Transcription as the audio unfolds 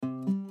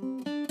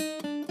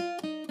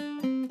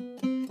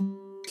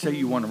Say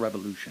You Want a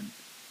Revolution,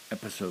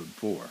 Episode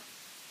 4.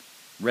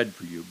 Read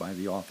for you by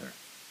the author.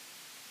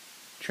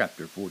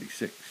 Chapter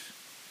 46.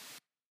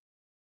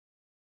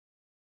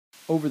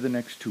 Over the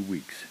next 2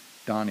 weeks,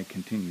 Donnie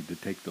continued to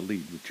take the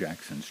lead with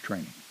Jackson's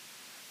training.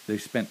 They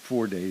spent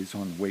 4 days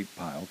on the weight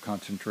pile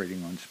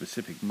concentrating on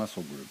specific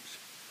muscle groups,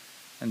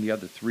 and the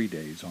other 3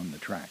 days on the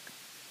track.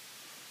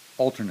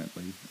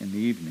 Alternately, in the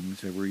evenings,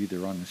 they were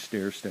either on the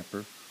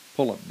stair-stepper,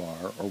 pull-up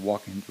bar, or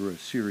walking through a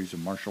series of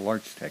martial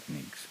arts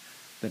techniques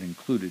that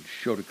included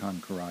Shotokan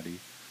karate,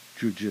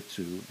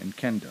 jiu-jitsu, and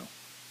kendo.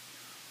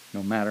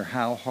 No matter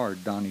how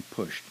hard Donnie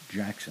pushed,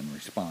 Jackson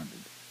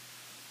responded.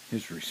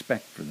 His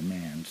respect for the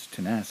man's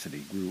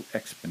tenacity grew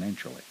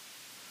exponentially.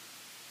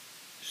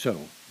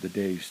 So the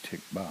days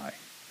ticked by,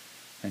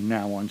 and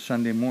now on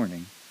Sunday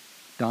morning,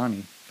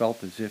 Donnie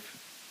felt as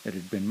if it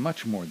had been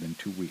much more than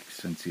 2 weeks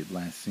since he had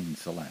last seen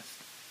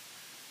Celeste.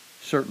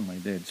 Certainly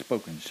they had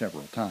spoken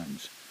several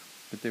times,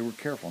 but they were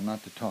careful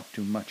not to talk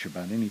too much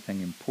about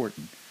anything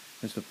important,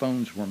 as the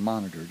phones were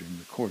monitored and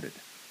recorded.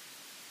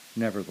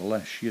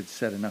 Nevertheless, she had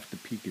said enough to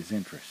pique his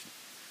interest.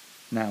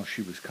 Now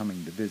she was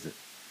coming to visit,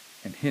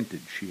 and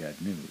hinted she had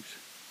news.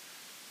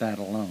 That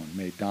alone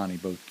made Donnie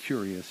both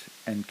curious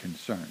and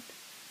concerned.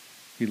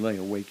 He lay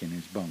awake in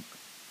his bunk,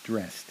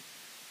 dressed,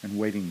 and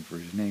waiting for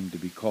his name to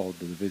be called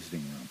to the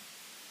visiting room.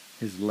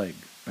 His leg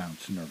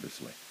bounced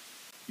nervously.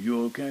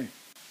 "You okay?"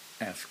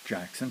 asked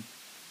Jackson.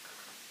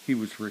 He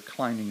was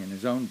reclining in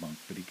his own bunk,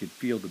 but he could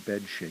feel the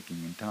bed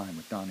shaking in time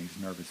with Donnie's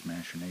nervous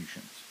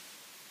machinations.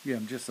 "Yeah,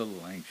 I'm just a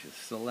little anxious.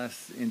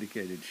 Celeste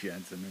indicated she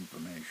had some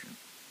information."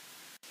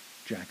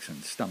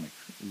 Jackson's stomach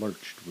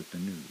lurched with the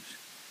news.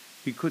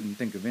 He couldn't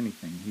think of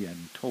anything he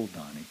hadn't told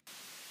Donnie,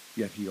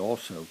 yet he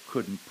also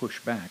couldn't push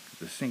back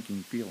the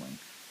sinking feeling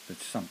that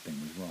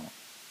something was wrong.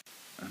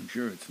 "I'm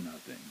sure it's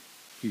nothing,"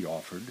 he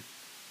offered.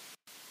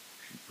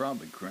 "She's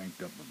probably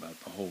cranked up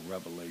about the whole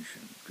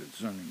revelation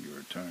concerning your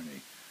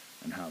attorney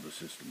and how the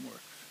system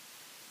works."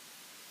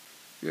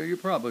 "Yeah, you're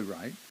probably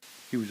right."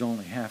 He was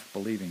only half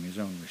believing his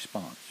own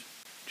response.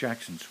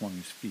 Jackson swung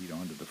his feet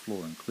onto the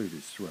floor and cleared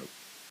his throat.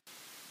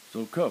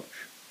 "So,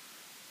 Coach,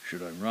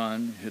 should I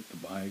run, hit the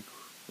bike,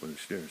 or the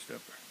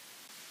stair-stepper?"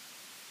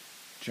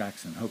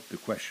 Jackson hoped the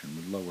question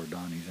would lower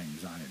Donnie's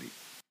anxiety.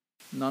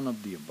 "None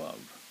of the above.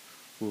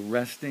 We're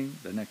resting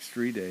the next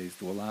 3 days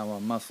to allow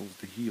our muscles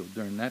to heal.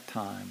 During that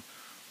time,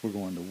 we're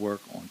going to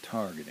work on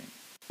targeting."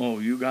 "Oh,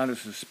 you got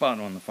us a spot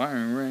on the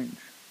firing range?"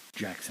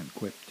 Jackson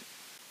quipped.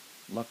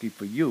 "Lucky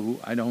for you,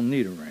 I don't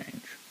need a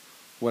range.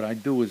 What I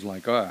do is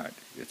like art.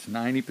 It's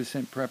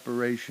 90%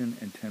 preparation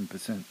and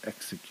 10%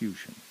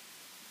 execution.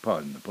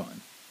 Pardon the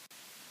pun."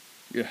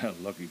 "Yeah,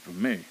 lucky for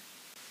me."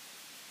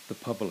 The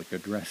public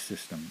address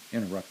system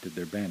interrupted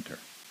their banter.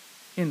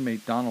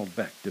 "Inmate Donald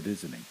Beck to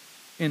visiting.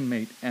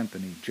 Inmate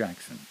Anthony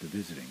Jackson to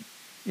visiting.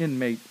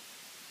 Inmate..."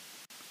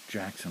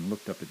 Jackson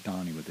looked up at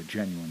Donnie with a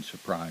genuine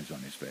surprise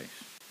on his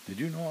face. "Did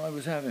you know I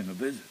was having a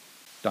visit?"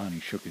 Donnie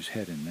shook his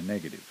head in the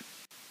negative.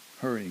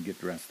 "Hurry and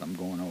get dressed. I'm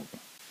going over."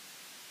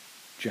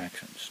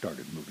 Jackson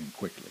started moving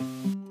quickly.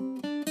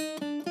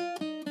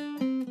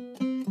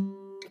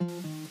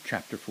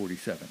 Chapter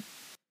 47.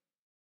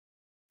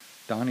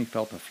 Donnie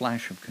felt a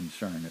flash of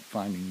concern at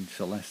finding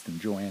Celeste and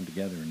Joanne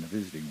together in the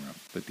visiting room,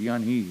 but the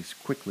unease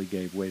quickly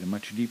gave way to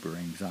much deeper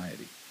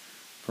anxiety.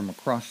 From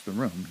across the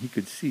room, he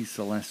could see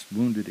Celeste's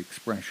wounded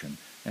expression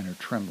and her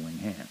trembling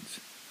hands.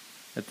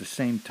 At the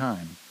same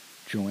time,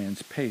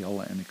 Joanne's pale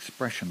and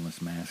expressionless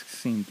mask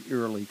seemed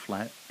eerily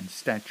flat and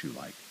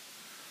statue-like.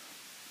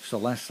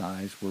 Celeste's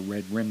eyes were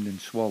red-rimmed and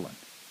swollen.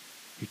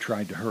 He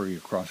tried to hurry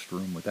across the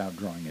room without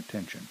drawing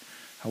attention.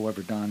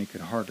 However, Donnie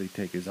could hardly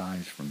take his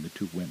eyes from the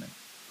two women.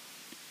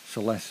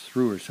 Celeste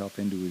threw herself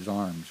into his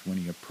arms when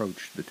he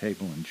approached the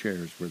table and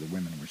chairs where the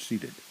women were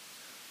seated.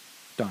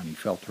 Donnie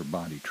felt her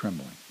body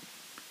trembling.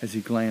 As he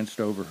glanced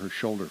over her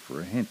shoulder for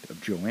a hint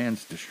of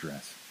Joanne's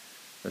distress,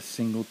 a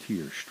single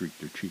tear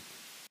streaked her cheek.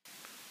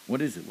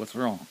 "What is it? What's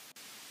wrong?"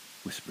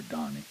 whispered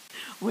Donnie.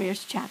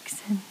 "Where's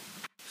Jackson?"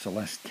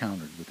 Celeste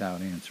countered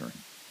without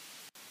answering.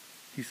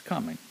 "He's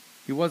coming.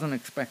 He wasn't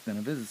expecting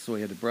a visit, so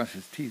he had to brush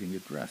his teeth and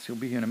get dressed. He'll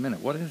be here in a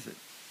minute. What is it?"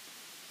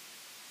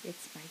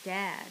 "It's my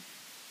dad.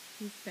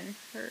 He's been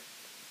hurt,"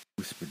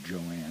 whispered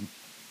Joanne.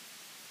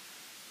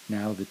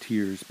 Now the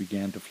tears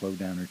began to flow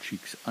down her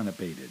cheeks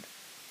unabated.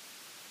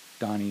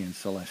 Donnie and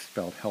Celeste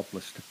felt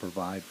helpless to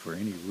provide for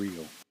any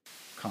real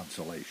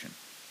consolation.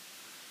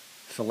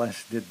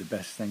 Celeste did the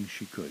best thing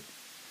she could.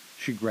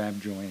 She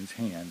grabbed Joanne's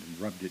hand and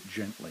rubbed it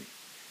gently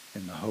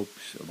in the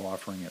hopes of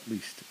offering at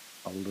least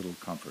a little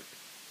comfort.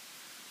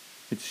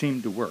 It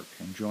seemed to work,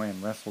 and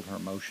Joanne wrestled her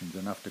emotions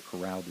enough to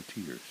corral the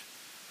tears.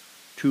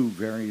 2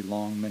 very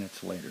long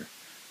minutes later,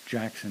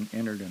 Jackson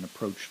entered and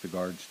approached the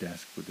guard's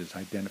desk with his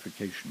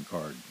identification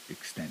card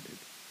extended.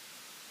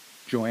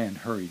 Joanne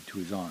hurried to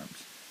his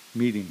arms,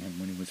 meeting him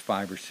when he was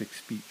 5 or 6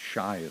 feet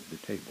shy of the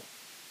table.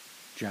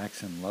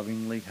 Jackson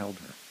lovingly held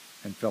her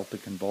and felt the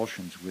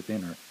convulsions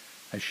within her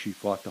as she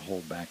fought to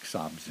hold back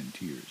sobs and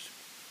tears.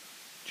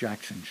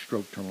 Jackson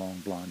stroked her long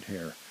blonde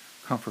hair,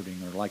 comforting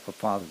her like a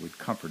father would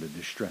comfort a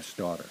distressed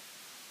daughter.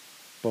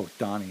 Both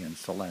Donnie and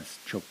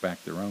Celeste choked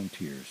back their own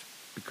tears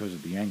because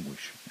of the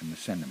anguish and the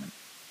sentiment.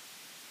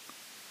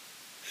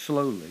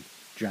 Slowly,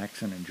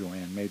 Jackson and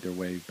Joanne made their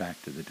way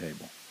back to the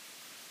table.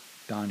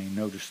 Donnie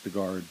noticed the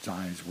guard's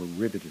eyes were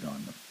riveted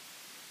on them.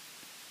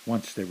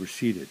 Once they were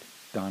seated,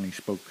 Donnie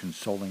spoke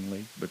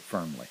consolingly but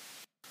firmly.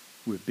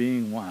 "We're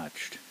being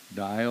watched.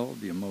 Dial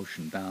the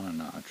emotion down a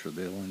notch, or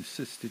they'll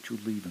insist that you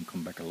leave and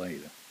come back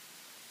later."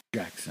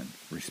 Jackson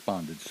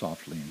responded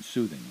softly and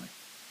soothingly.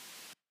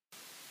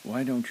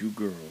 "Why don't you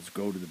girls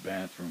go to the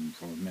bathroom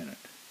for a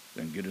minute,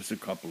 then get us a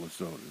couple of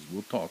sodas.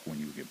 We'll talk when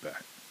you get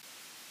back."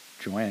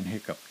 Joanne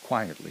hiccuped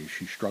quietly as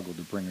she struggled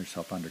to bring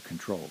herself under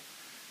control.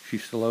 She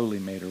slowly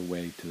made her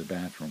way to the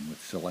bathroom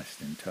with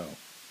Celeste in tow.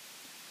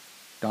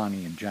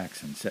 Donnie and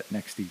Jackson sat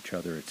next to each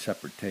other at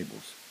separate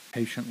tables,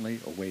 patiently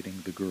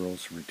awaiting the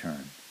girls'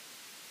 return.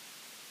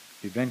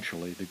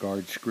 Eventually, the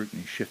guard's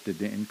scrutiny shifted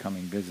to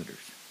incoming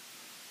visitors.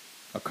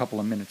 A couple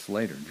of minutes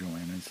later,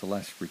 Joanne and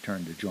Celeste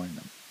returned to join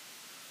them.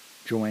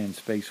 Joanne's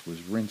face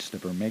was rinsed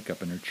of her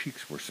makeup and her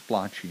cheeks were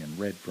splotchy and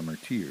red from her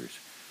tears.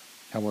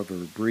 However,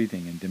 her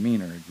breathing and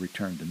demeanor had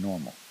returned to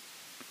normal.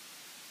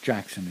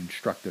 Jackson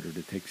instructed her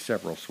to take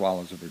several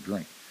swallows of her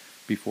drink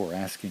before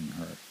asking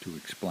her to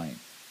explain.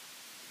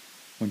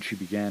 When she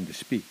began to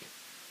speak,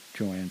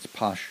 Joanne's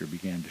posture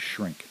began to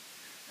shrink,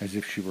 as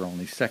if she were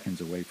only seconds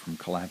away from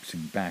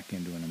collapsing back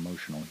into an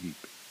emotional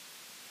heap.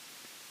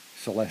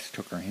 Celeste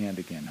took her hand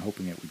again,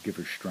 hoping it would give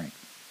her strength.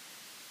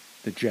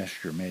 The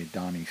gesture made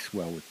Donnie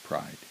swell with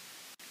pride.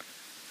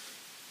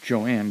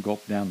 Joanne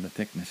gulped down the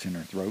thickness in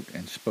her throat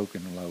and spoke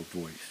in a low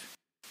voice.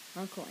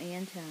 Uncle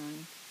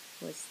Anton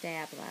was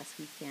stabbed last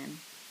weekend.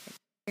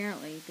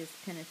 Apparently, this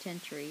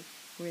penitentiary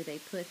where they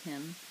put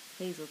him,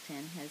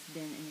 Hazleton, has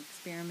been an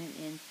experiment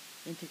in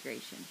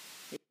integration.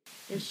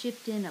 They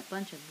shipped in a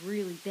bunch of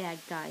really bad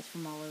guys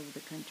from all over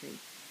the country.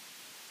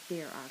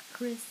 There are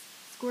Chris,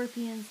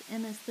 Scorpions,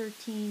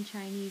 MS-13,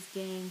 Chinese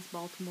gangs,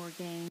 Baltimore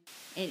gangs,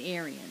 and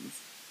Aryans.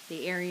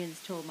 The Aryans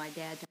told my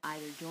dad to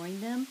either join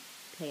them,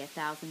 pay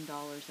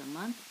 $1,000 a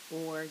month,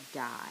 or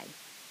die.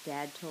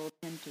 Dad told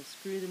him to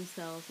screw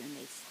themselves, and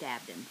they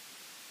stabbed him.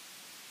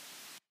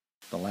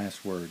 The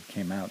last word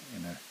came out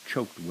in a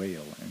choked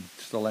wail, and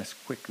Celeste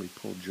quickly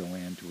pulled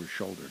Joanne to her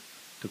shoulder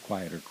to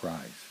quiet her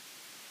cries.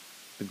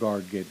 The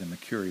guard gave them a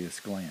curious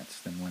glance,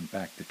 then went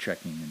back to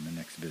checking in the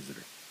next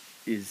visitor.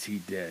 "Is he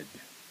dead?"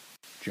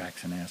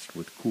 Jackson asked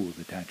with cool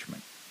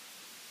detachment.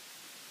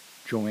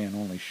 Joanne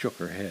only shook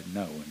her head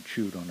no and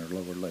chewed on her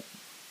lower lip,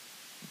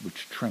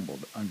 which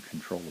trembled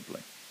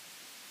uncontrollably.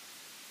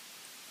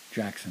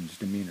 Jackson's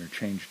demeanor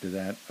changed to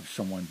that of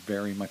someone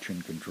very much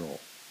in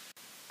control.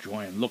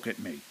 "Joanne, look at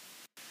me."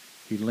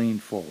 He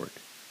leaned forward.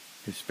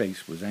 His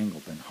face was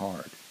angled and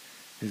hard.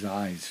 His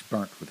eyes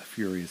burnt with a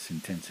furious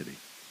intensity.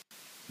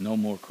 "No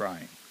more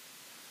crying.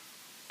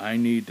 I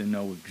need to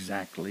know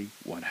exactly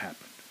what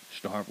happened.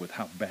 Start with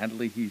how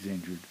badly he's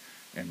injured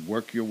and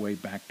work your way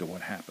back to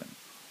what happened.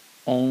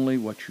 Only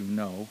what you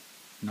know,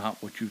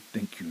 not what you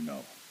think you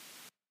know."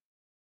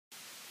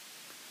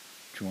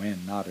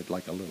 Joanne nodded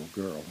like a little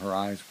girl. Her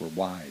eyes were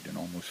wide and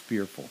almost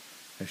fearful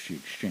as she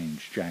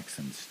exchanged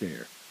Jackson's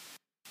stare.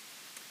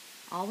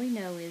 "All we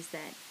know is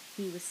that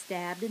he was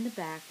stabbed in the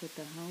back with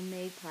a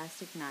homemade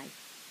plastic knife.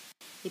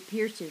 It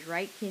pierced his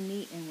right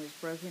kidney and was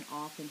broken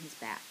off in his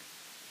back.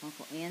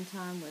 Uncle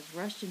Anton was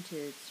rushed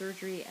into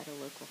surgery at a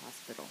local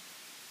hospital.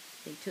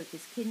 They took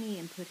his kidney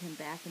and put him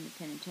back in the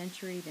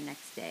penitentiary the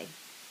next day.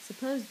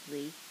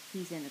 Supposedly,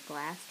 he's in a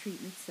glass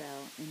treatment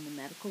cell in the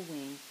medical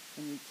wing,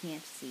 and we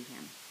can't see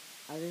him.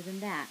 Other than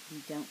that,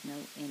 we don't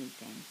know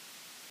anything."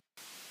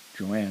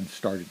 Joanne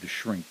started to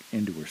shrink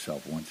into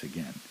herself once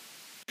again.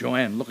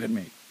 "Joanne, look at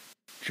me."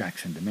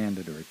 Jackson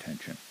demanded her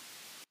attention.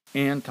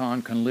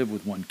 "Anton can live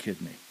with one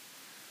kidney.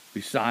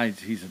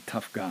 Besides, he's a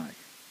tough guy.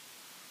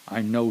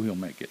 I know he'll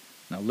make it.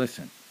 Now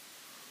listen.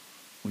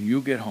 When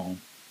you get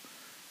home,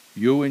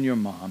 you and your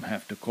mom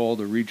have to call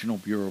the Regional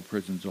Bureau of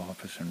Prisons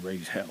office and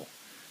raise hell.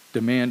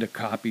 Demand a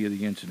copy of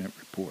the incident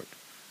report,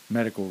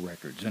 medical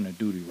records, and a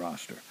duty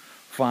roster.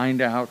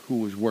 Find out who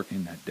was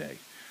working that day.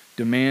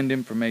 Demand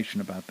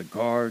information about the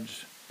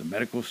guards, the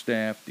medical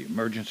staff, the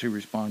emergency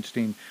response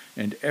team,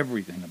 and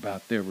everything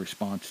about their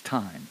response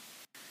time.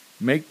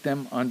 Make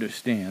them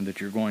understand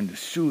that you're going to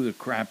sue the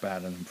crap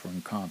out of them for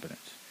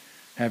incompetence.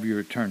 Have your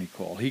attorney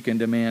call. He can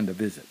demand a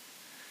visit.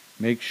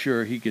 Make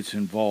sure he gets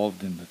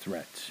involved in the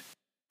threats.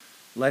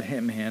 Let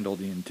him handle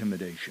the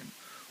intimidation.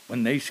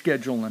 When they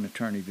schedule an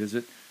attorney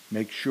visit,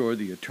 make sure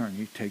the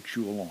attorney takes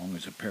you along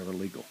as a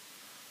paralegal.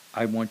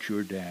 I want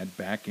your dad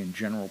back in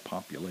general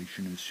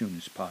population as soon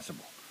as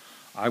possible.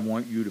 I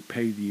want you to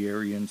pay the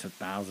Aryans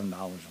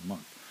 $1,000 a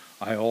month.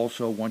 I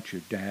also want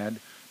your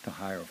dad to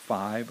hire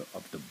 5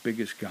 of the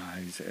biggest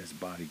guys as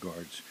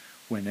bodyguards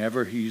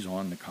whenever he's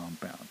on the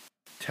compound.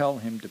 Tell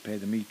him to pay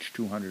them each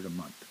 $200 a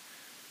month,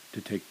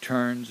 to take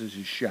turns as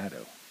his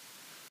shadow.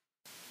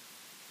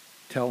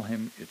 Tell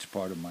him it's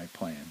part of my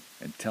plan,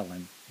 and tell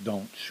him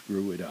don't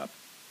screw it up.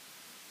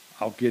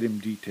 I'll get him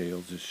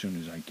details as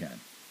soon as I can."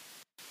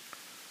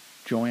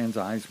 Joanne's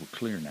eyes were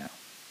clear now.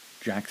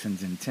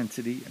 Jackson's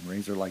intensity and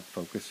razor-like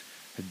focus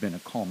had been a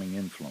calming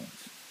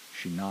influence.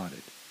 She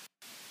nodded.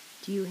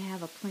 Do you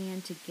have a plan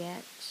to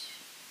get...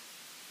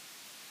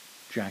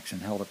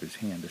 Jackson held up his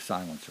hand to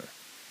silence her.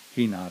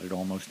 He nodded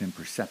almost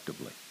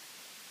imperceptibly.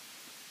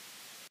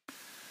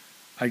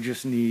 I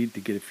just need to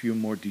get a few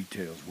more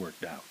details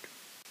worked out.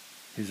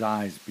 His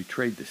eyes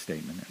betrayed the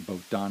statement, and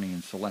both Donnie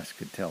and Celeste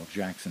could tell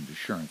Jackson's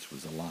assurance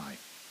was a lie.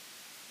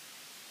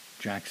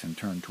 Jackson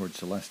turned toward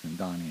Celeste and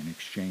Donnie and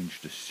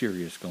exchanged a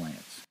serious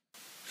glance.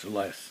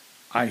 Celeste,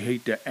 I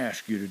hate to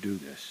ask you to do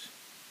this,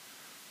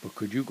 but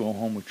could you go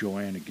home with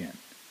Joanne again?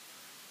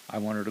 I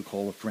want her to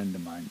call a friend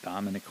of mine,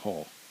 Dominic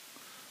Hall.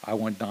 I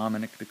want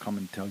Dominic to come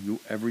and tell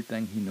you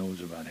everything he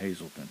knows about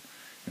Hazleton,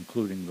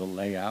 including the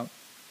layout,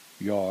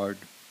 yard,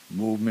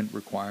 movement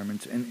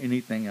requirements, and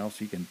anything else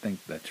he can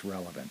think that's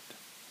relevant.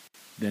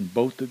 Then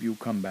both of you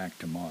come back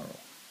tomorrow.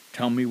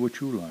 Tell me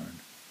what you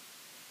learn,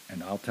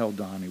 and I'll tell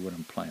Donnie what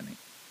I'm planning.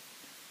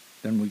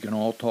 Then we can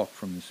all talk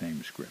from the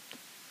same script.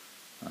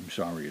 I'm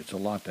sorry, it's a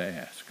lot to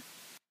ask.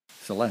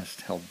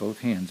 Celeste held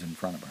both hands in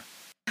front of her.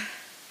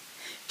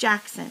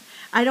 Jackson,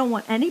 I don't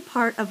want any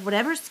part of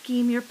whatever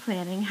scheme you're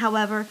planning.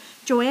 However,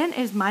 Joanne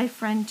is my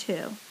friend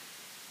too.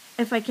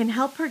 If I can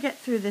help her get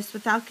through this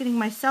without getting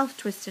myself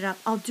twisted up,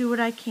 I'll do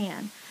what I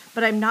can.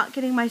 But I'm not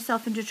getting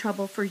myself into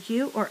trouble for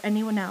you or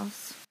anyone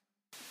else.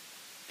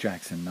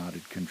 Jackson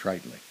nodded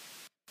contritely.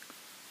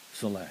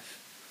 Celeste,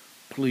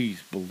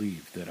 please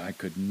believe that I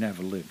could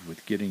never live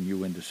with getting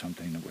you into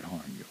something that would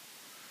harm you.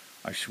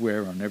 I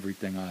swear on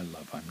everything I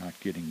love I'm not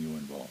getting you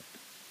involved.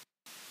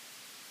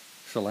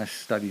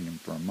 Celeste studied him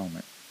for a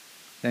moment.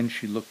 Then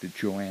she looked at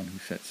Joanne, who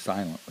sat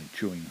silently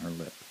chewing her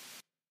lip.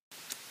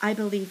 I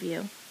believe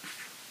you.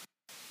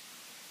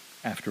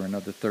 After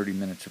another 30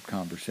 minutes of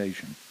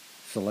conversation,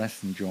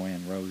 Celeste and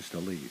Joanne rose to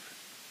leave.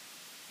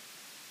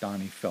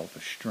 Donnie felt a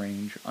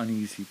strange,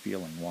 uneasy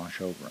feeling wash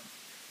over him.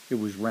 It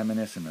was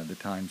reminiscent of the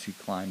times he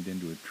climbed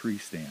into a tree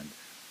stand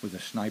with a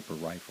sniper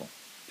rifle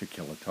to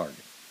kill a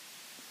target.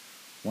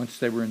 Once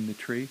they were in the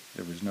tree,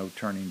 there was no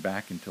turning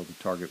back until the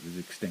target was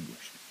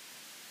extinguished.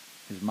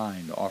 His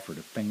mind offered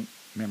a faint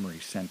memory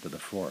scent of the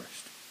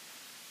forest.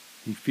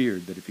 He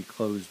feared that if he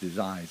closed his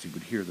eyes, he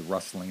would hear the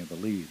rustling of the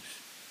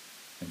leaves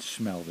and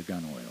smell the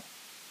gun oil.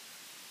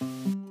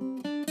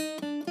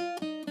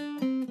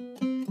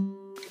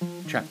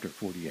 Chapter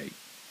 48.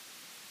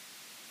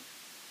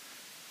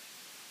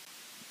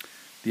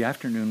 The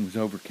afternoon was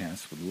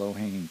overcast with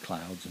low-hanging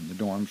clouds, and the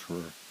dorms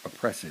were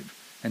oppressive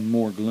and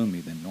more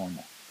gloomy than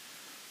normal.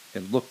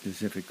 It looked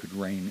as if it could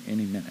rain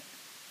any minute.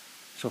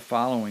 So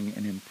following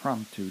an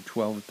impromptu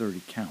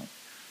 12:30 count,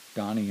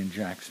 Donnie and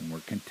Jackson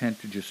were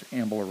content to just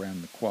amble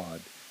around the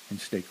quad and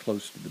stay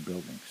close to the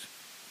buildings.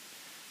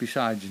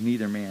 Besides,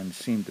 neither man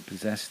seemed to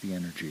possess the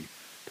energy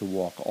to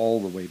walk all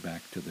the way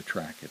back to the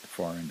track at the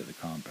far end of the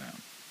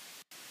compound.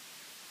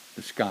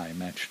 The sky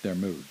matched their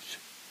moods.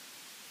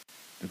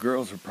 The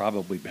girls are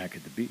probably back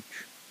at the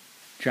beach,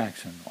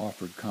 Jackson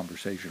offered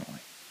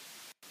conversationally.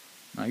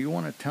 Now you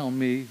want to tell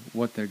me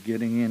what they're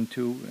getting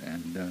into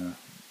and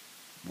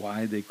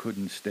why they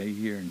couldn't stay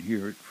here and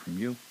hear it from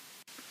you?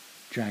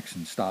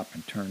 Jackson stopped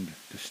and turned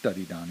to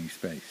study Donnie's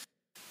face.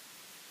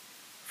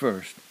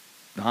 First,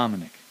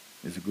 Dominic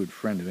is a good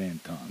friend of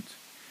Anton's.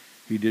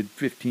 He did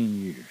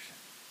 15 years.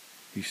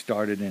 He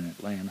started in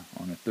Atlanta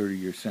on a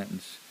 30-year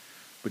sentence,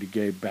 but he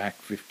gave back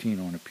 15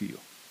 on appeal.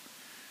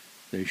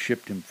 They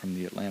shipped him from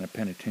the Atlanta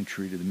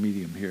penitentiary to the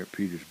medium here at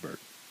Petersburg,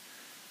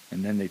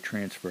 and then they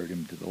transferred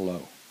him to the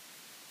low.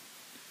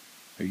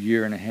 A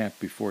year and a half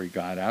before he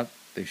got out,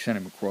 they sent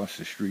him across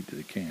the street to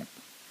the camp.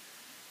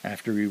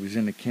 After he was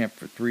in the camp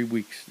for 3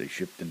 weeks, they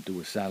shipped him to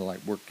a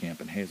satellite work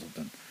camp in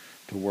Hazleton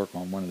to work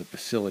on one of the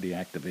facility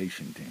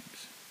activation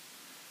teams.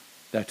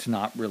 That's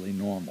not really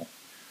normal,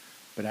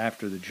 but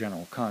after the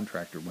general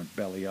contractor went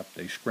belly up,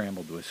 they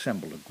scrambled to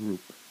assemble a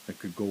group that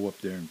could go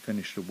up there and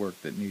finish the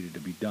work that needed to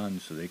be done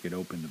so they could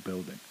open the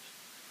buildings.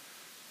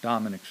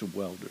 Dominic's a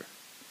welder,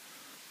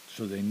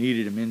 so they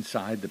needed him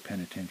inside the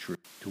penitentiary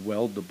to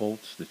weld the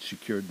bolts that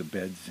secured the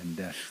beds and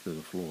desks to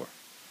the floor.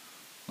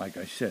 Like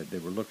I said, they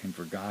were looking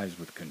for guys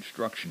with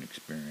construction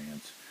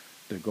experience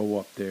to go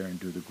up there and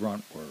do the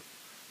grunt work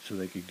so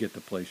they could get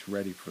the place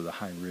ready for the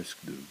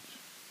high-risk dudes.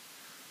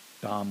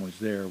 Dom was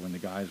there when the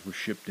guys were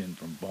shipped in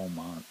from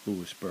Beaumont,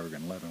 Lewisburg,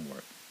 and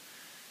Leavenworth.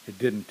 It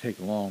didn't take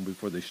long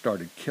before they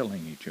started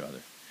killing each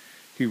other.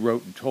 He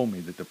wrote and told me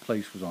that the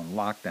place was on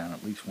lockdown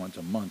at least once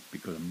a month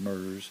because of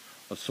murders,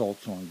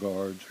 assaults on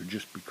guards, or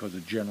just because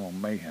of general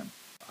mayhem.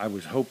 I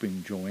was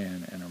hoping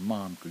Joanne and her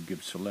mom could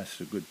give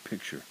Celeste a good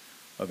picture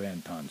of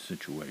Anton's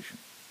situation.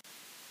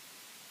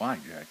 Why,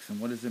 Jackson?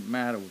 What does it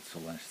matter what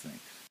Celeste thinks?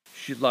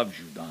 She loves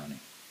you,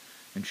 Donnie,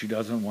 and she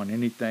doesn't want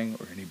anything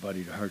or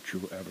anybody to hurt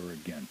you ever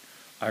again.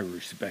 I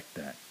respect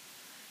that,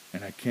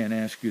 and I can't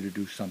ask you to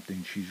do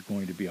something she's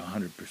going to be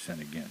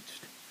 100%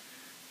 against.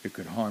 It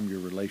could harm your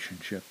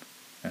relationship,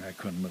 and I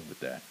couldn't live with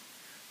that,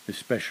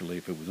 especially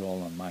if it was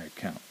all on my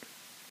account.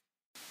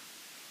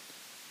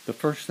 The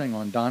first thing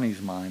on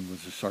Donnie's mind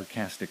was a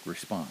sarcastic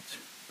response,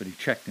 but he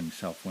checked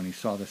himself when he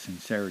saw the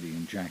sincerity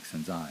in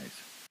Jackson's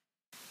eyes.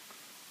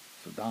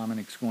 So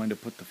Dominic's going to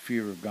put the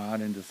fear of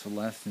God into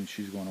Celeste, and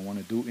she's going to want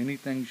to do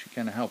anything she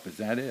can to help. Is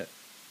that it?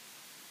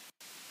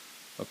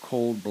 A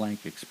cold,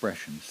 blank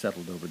expression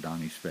settled over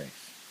Donnie's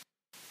face.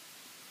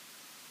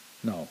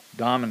 No,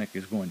 Dominic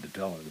is going to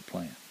tell her the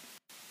plan.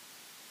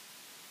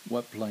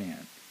 What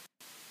plan?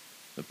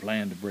 The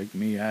plan to break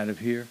me out of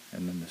here,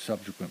 and then the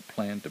subsequent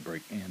plan to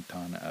break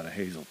Anton out of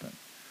Hazleton.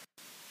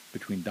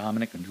 Between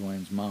Dominic and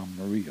Joanne's mom,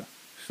 Maria,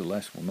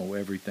 Celeste will know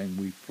everything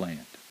we've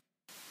planned.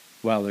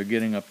 While they're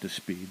getting up to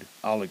speed,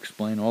 I'll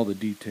explain all the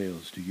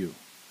details to you.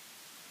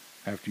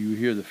 After you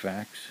hear the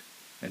facts,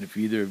 and if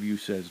either of you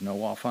says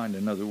no, I'll find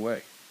another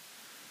way.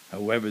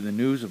 However, the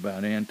news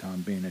about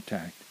Anton being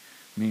attacked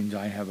means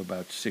I have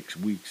about 6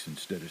 weeks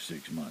instead of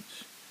 6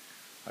 months.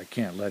 I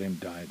can't let him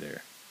die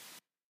there.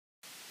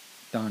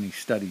 Donnie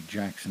studied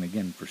Jackson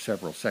again for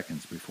several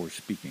seconds before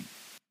speaking.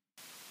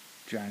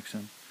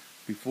 Jackson,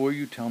 before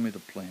you tell me the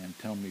plan,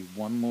 tell me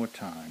one more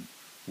time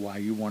why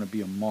you want to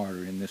be a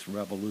martyr in this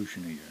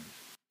revolution of yours.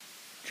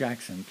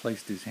 Jackson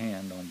placed his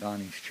hand on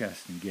Donnie's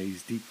chest and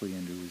gazed deeply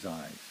into his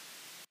eyes.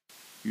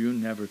 You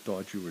never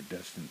thought you were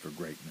destined for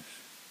greatness,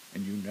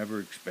 and you never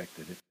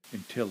expected it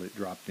until it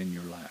dropped in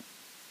your lap.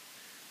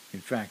 In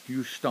fact,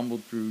 you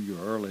stumbled through your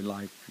early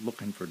life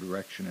looking for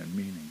direction and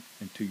meaning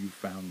until you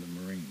found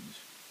the Marines.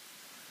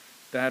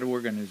 That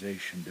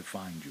organization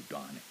defined you,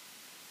 Donnie.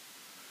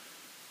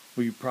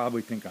 Well, you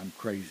probably think I'm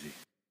crazy,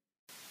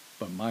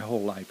 but my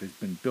whole life has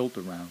been built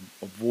around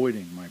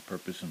avoiding my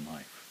purpose in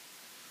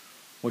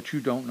life. What you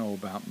don't know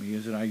about me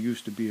is that I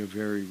used to be a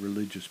very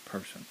religious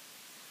person.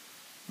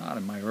 Not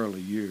in my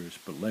early years,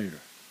 but later.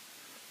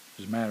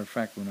 As a matter of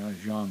fact, when I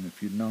was young,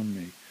 if you'd known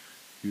me,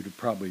 you'd have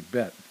probably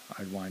bet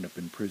I'd wind up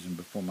in prison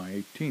before my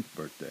 18th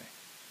birthday.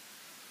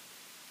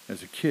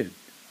 As a kid,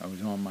 I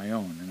was on my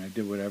own, and I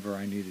did whatever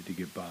I needed to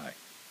get by.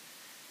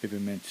 If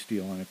it meant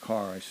stealing a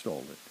car, I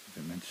stole it. If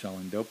it meant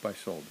selling dope, I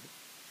sold it.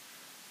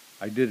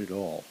 I did it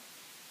all,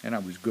 and I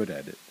was good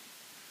at it.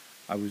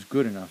 I was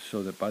good enough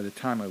so that by the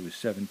time I was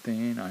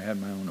 17, I had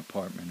my own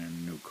apartment and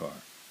a new car.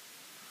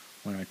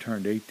 When I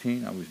turned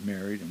 18, I was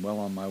married and well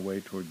on my way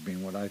towards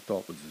being what I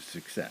thought was a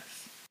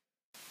success.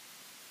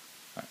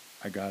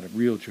 I got a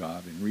real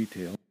job in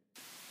retail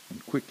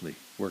and quickly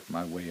worked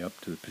my way up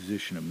to the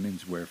position of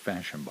menswear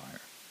fashion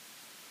buyer.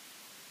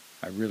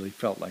 I really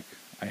felt like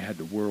I had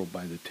the world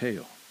by the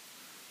tail.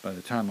 By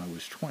the time I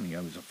was 20,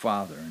 I was a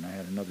father and I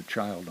had another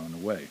child on the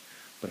way,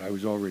 but I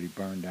was already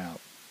burned out.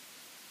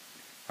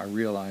 I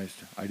realized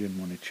I didn't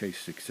want to chase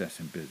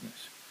success in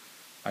business.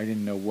 I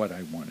didn't know what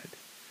I wanted,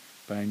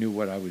 but I knew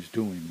what I was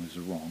doing was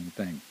the wrong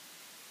thing.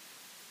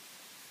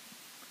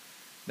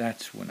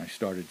 That's when I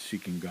started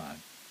seeking God.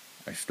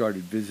 I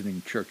started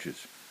visiting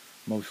churches,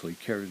 mostly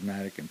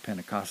charismatic and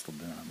Pentecostal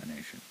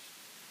denominations.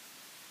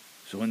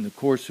 So in the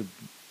course of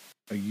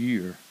a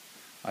year,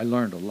 I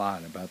learned a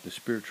lot about the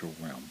spiritual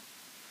realm.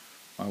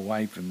 My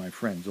wife and my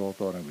friends all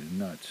thought I was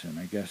nuts, and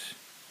I guess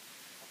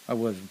I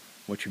was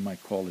what you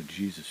might call a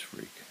Jesus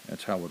freak.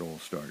 That's how it all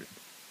started.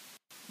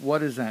 What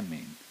does that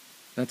mean?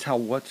 That's how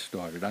what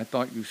started? I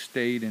thought you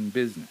stayed in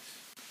business,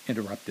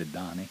 interrupted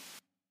Donnie.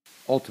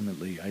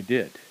 Ultimately, I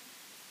did.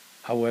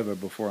 However,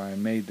 before I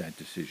made that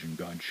decision,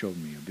 God showed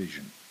me a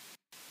vision.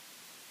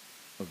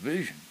 A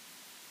vision?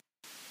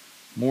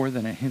 More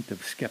than a hint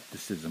of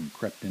skepticism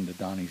crept into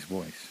Donnie's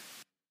voice.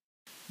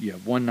 Yeah,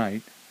 one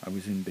night, I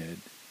was in bed.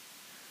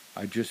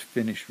 I just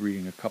finished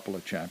reading a couple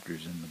of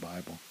chapters in the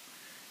Bible,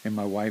 and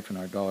my wife and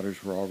our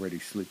daughters were already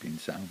sleeping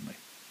soundly.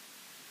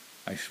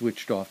 I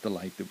switched off the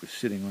light that was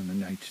sitting on the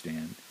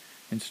nightstand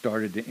and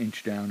started to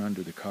inch down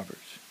under the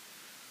covers,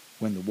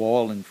 when the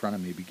wall in front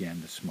of me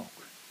began to smoke.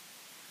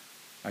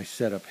 I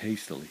sat up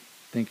hastily,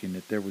 thinking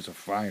that there was a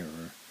fire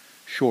or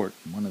short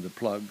in one of the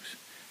plugs,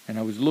 and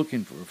I was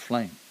looking for a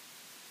flame.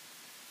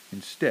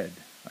 Instead,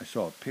 I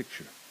saw a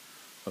picture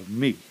of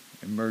me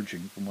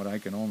emerging from what I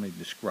can only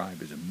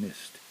describe as a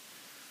mist.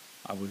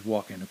 I was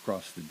walking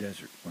across the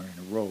desert, wearing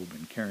a robe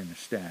and carrying a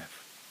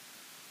staff.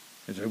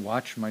 As I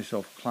watched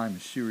myself climb a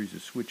series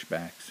of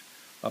switchbacks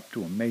up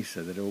to a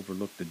mesa that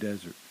overlooked the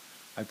desert,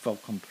 I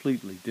felt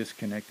completely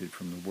disconnected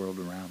from the world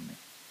around me.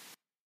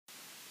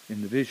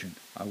 In the vision,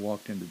 I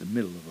walked into the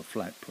middle of a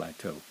flat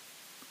plateau.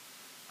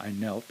 I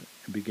knelt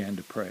and began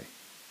to pray.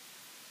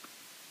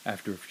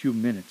 After a few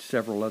minutes,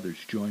 several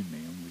others joined me,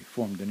 and we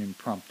formed an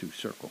impromptu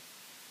circle.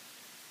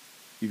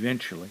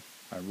 Eventually,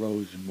 I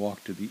rose and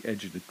walked to the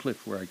edge of the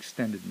cliff where I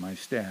extended my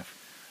staff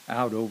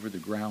out over the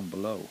ground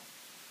below.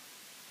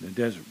 The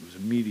desert was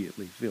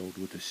immediately filled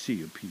with a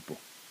sea of people.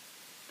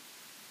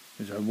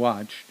 As I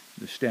watched,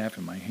 the staff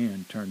in my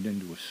hand turned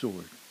into a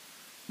sword.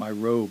 My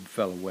robe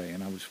fell away,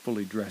 and I was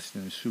fully dressed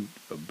in a suit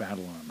of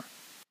battle armor.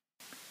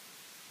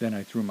 Then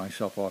I threw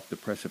myself off the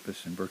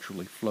precipice and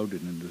virtually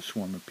floated into the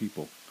swarm of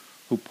people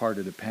who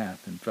parted a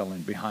path and fell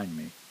in behind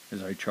me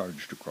as I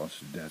charged across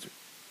the desert.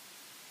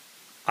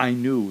 I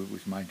knew it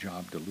was my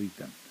job to lead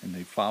them, and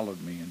they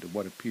followed me into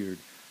what appeared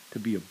to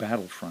be a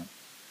battlefront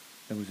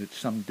that was at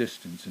some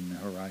distance in the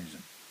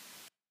horizon.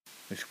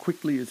 As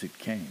quickly as it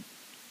came,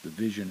 the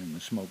vision and the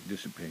smoke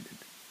dissipated.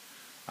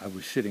 I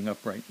was sitting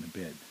upright in the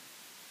bed.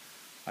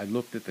 I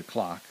looked at the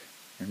clock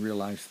and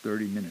realized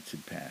 30 minutes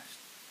had passed.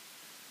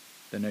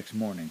 The next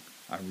morning,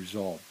 I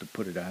resolved to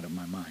put it out of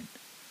my mind.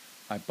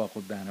 I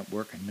buckled down at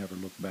work and never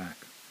looked back.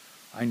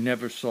 I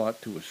never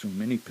sought to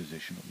assume any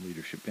position of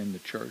leadership in the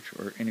church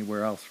or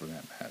anywhere else for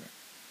that matter.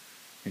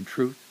 In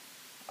truth,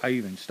 I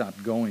even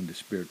stopped going to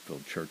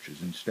spirit-filled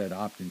churches, instead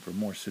opting for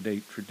more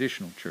sedate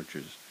traditional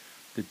churches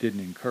that didn't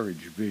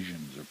encourage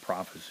visions or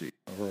prophecy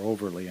or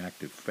overly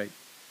active faith.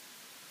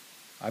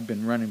 I've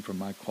been running from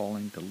my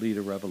calling to lead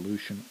a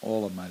revolution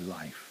all of my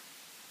life.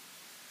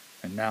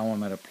 And now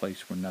I'm at a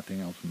place where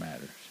nothing else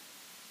matters.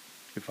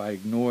 If I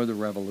ignore the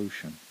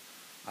revolution,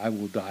 I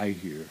will die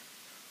here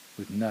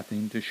with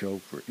nothing to show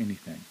for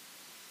anything.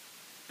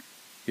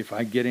 If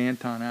I get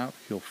Anton out,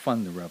 he'll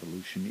fund the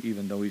revolution,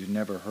 even though he's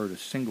never heard a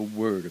single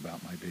word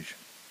about my vision.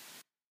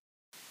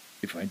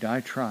 If I die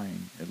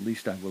trying, at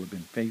least I will have been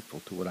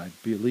faithful to what I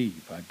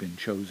believe I've been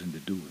chosen to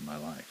do in my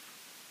life.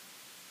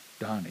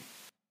 Donnie,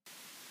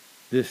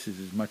 this is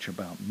as much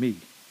about me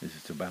as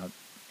it's about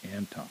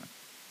Anton.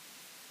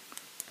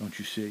 Don't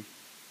you see?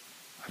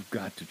 I've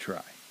got to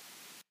try.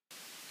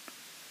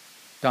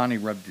 Donnie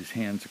rubbed his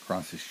hands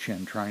across his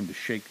chin, trying to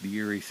shake the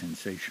eerie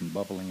sensation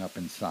bubbling up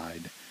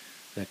inside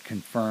that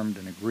confirmed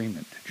an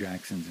agreement to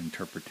Jackson's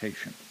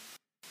interpretation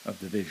of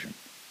the vision.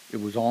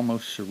 It was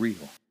almost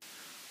surreal,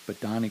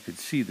 but Donnie could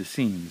see the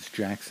scenes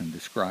Jackson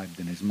described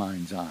in his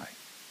mind's eye.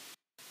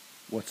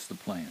 What's the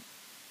plan?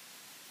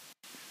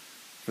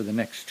 For the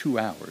next 2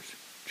 hours,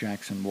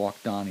 Jackson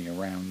walked Donnie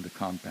around the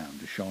compound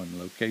to show him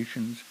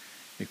locations,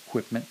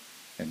 equipment,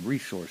 and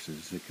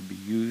resources that could be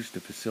used to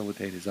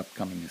facilitate his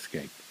upcoming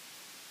escape.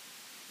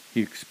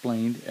 He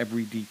explained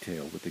every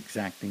detail with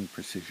exacting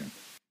precision.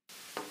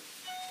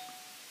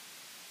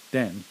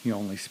 Then he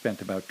only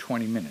spent about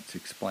 20 minutes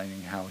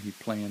explaining how he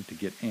planned to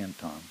get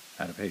Anton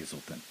out of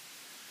Hazleton.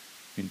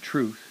 In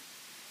truth,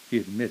 he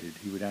admitted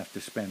he would have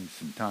to spend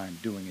some time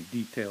doing a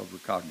detailed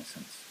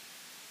reconnaissance,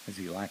 as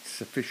he lacked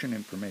sufficient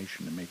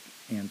information to make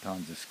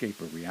Anton's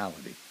escape a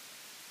reality.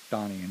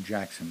 Donnie and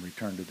Jackson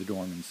returned to the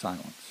dorm in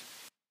silence.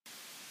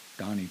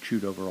 Donnie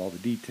chewed over all the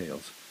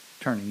details,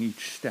 turning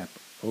each step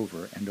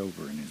over and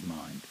over in his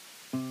mind.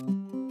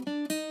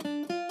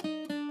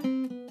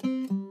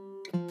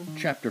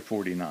 Chapter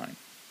 49.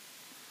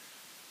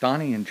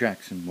 Donnie and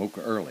Jackson woke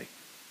early.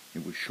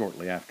 It was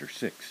shortly after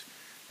 6,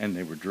 and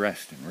they were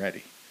dressed and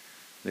ready.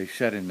 They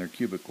sat in their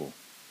cubicle,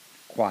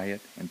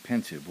 quiet and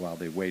pensive while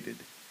they waited.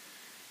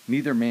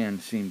 Neither man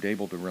seemed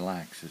able to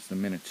relax as the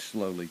minutes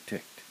slowly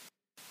ticked.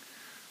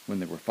 When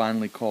they were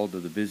finally called to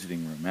the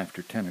visiting room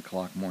after 10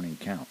 o'clock morning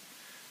count,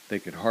 they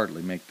could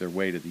hardly make their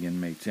way to the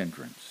inmates'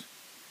 entrance.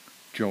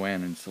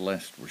 Joanne and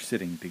Celeste were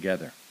sitting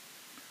together.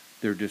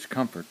 Their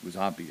discomfort was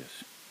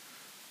obvious.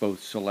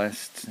 Both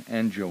Celeste's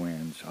and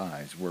Joanne's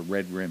eyes were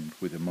red-rimmed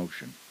with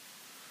emotion.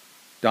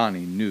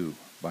 Donnie knew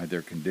by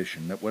their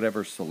condition that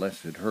whatever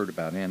Celeste had heard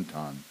about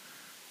Anton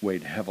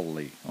weighed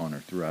heavily on her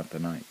throughout the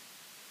night.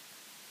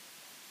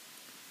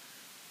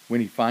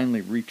 When he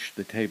finally reached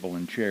the table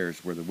and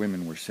chairs where the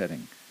women were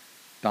sitting,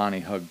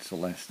 Donnie hugged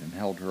Celeste and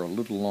held her a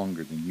little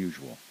longer than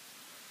usual.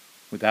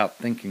 Without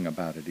thinking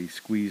about it, he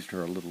squeezed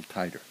her a little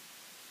tighter.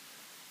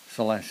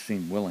 Celeste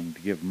seemed willing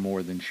to give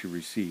more than she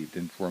received,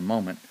 and for a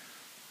moment,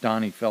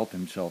 Donnie felt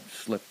himself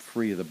slip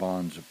free of the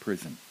bonds of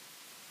prison.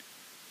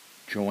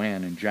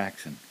 Joanne and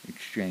Jackson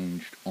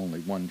exchanged only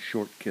one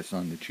short kiss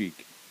on the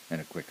cheek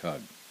and a quick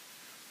hug.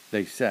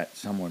 They sat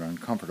somewhat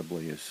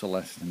uncomfortably as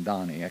Celeste and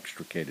Donnie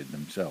extricated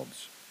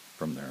themselves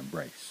from their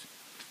embrace.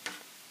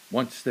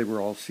 Once they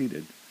were all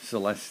seated,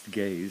 Celeste's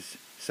gaze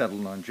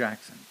settled on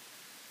Jackson.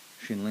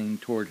 She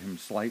leaned toward him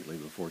slightly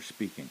before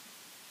speaking.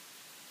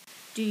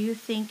 Do you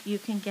think you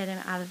can get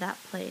him out of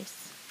that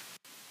place?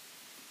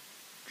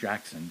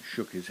 Jackson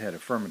shook his head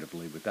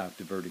affirmatively without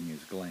diverting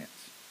his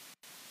glance.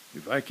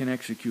 If I can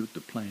execute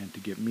the plan to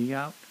get me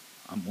out,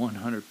 I'm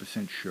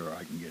 100% sure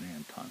I can get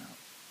Anton out.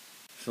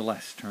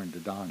 Celeste turned to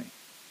Donnie.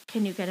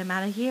 Can you get him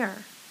out of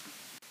here?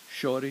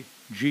 Shorty,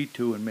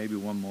 G2 and maybe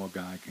one more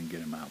guy can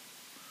get him out.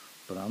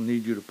 But I'll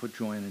need you to put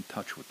Joanne in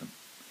touch with them.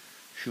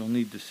 She'll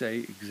need to say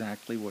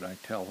exactly what I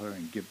tell her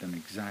and give them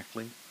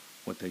exactly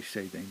what they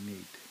say they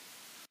need.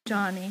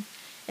 Johnny,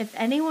 if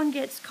anyone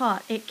gets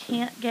caught, it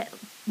can't get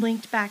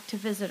linked back to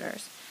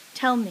visitors.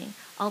 Tell me.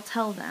 I'll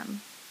tell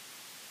them.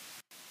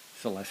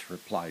 Celeste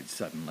replied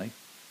suddenly.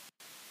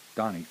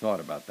 Donnie thought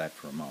about that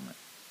for a moment.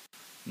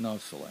 No,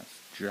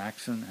 Celeste.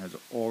 Jackson has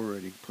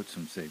already put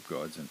some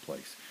safeguards in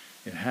place.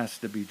 It has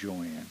to be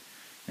Joanne,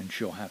 and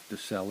she'll have to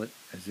sell it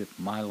as if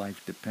my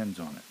life depends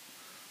on it.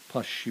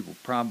 Plus, she will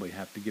probably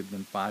have to give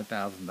them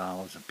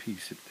 $5,000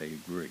 apiece if they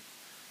agree.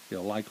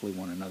 They'll likely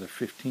want another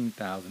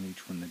 $15,000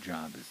 each when the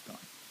job is done.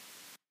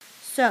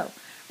 So,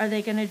 are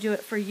they going to do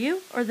it for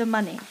you or the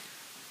money?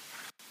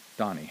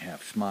 Donnie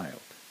half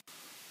smiled.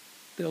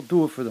 They'll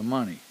do it for the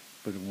money,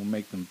 but it will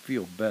make them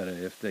feel better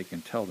if they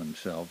can tell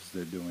themselves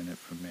they're doing it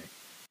for me.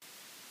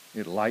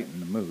 It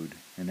lightened the mood,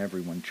 and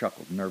everyone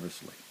chuckled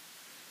nervously.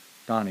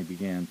 Donnie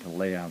began to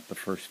lay out the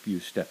first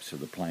few steps of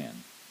the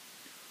plan.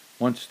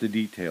 Once the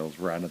details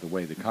were out of the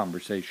way, the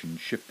conversation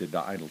shifted to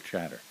idle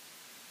chatter.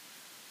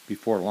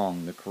 Before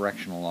long, the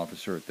correctional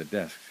officer at the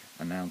desk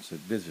announced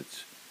that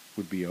visits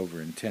would be over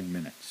in 10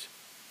 minutes.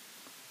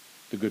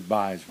 The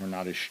goodbyes were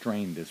not as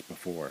strained as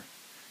before,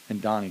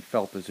 and Donnie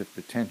felt as if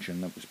the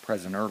tension that was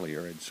present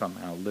earlier had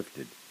somehow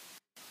lifted.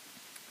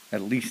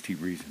 At least, he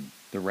reasoned,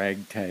 the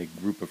ragtag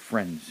group of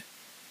friends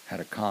had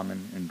a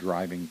common and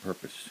driving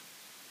purpose.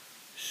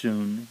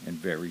 Soon, and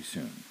very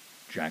soon,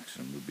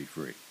 Jackson would be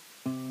free.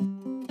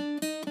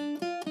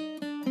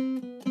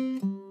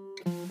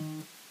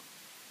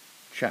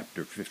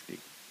 Chapter 50.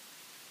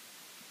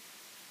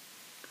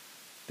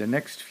 The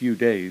next few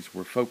days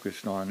were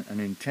focused on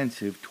an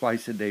intensive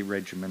twice-a-day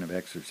regimen of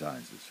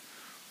exercises.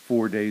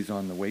 4 days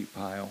on the weight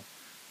pile,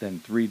 then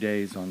 3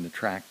 days on the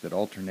track that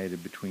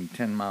alternated between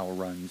 10-mile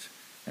runs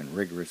and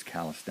rigorous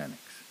calisthenics.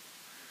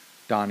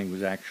 Donnie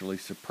was actually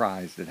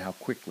surprised at how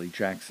quickly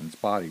Jackson's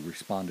body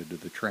responded to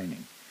the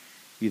training,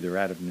 either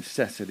out of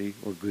necessity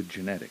or good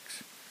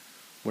genetics.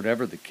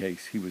 Whatever the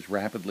case, he was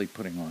rapidly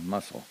putting on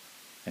muscle,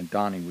 and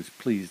Donnie was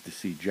pleased to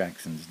see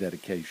Jackson's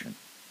dedication.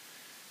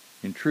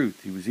 In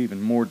truth, he was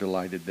even more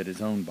delighted that his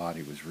own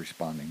body was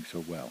responding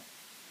so well.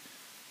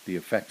 The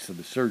effects of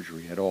the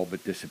surgery had all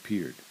but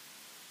disappeared.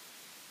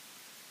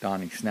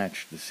 Donnie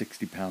snatched the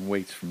 60-pound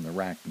weights from the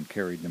rack and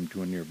carried them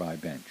to a nearby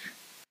bench.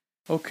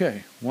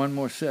 "Okay, one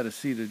more set of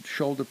seated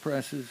shoulder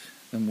presses,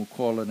 then we'll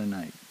call it a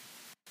night."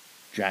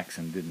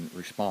 Jackson didn't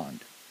respond.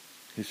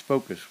 His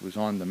focus was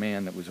on the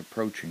man that was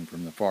approaching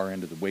from the far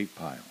end of the weight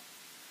pile.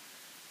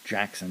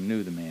 Jackson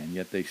knew the man,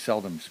 yet they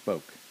seldom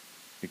spoke,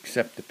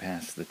 except to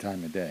pass the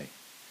time of day.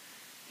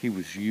 He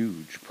was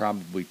huge,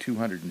 probably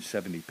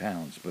 270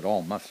 pounds, but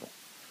all muscle.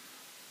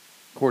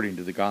 According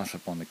to the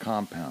gossip on the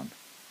compound,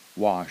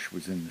 Wash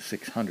was in the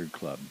 600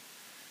 club,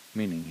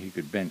 meaning he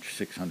could bench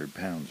 600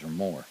 pounds or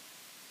more.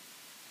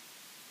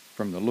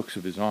 From the looks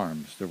of his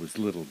arms, there was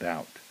little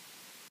doubt.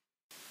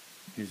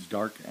 His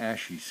dark,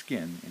 ashy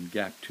skin and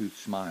gap-toothed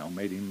smile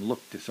made him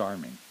look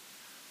disarming,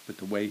 but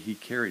the way he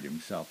carried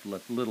himself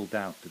left little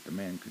doubt that the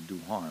man could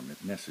do harm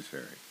if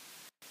necessary.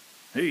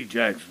 "Hey,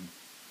 Jackson."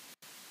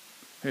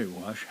 "Hey,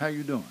 Wash, how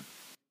you doing?"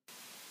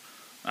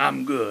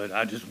 "I'm good.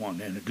 I just want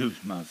to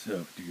introduce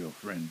myself to your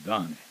friend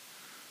Donnie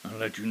and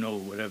let you know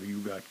whatever you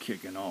got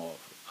kicking off,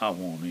 I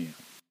want in."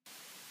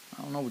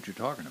 "I don't know what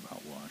you're talking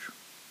about, Wash.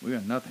 We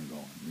got nothing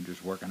going. We're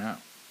just working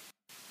out."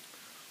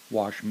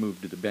 Wash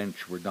moved to the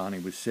bench where Donnie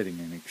was sitting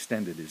and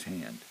extended his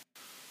hand.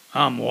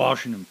 "I'm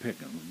Washington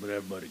Pickens, but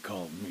everybody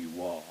calls me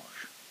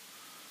Wash.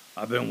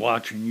 I've been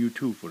watching you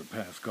two for the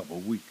past couple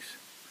of weeks.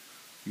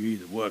 You're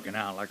either working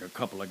out like a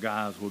couple of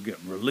guys who are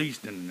getting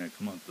released in the next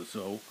month or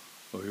so,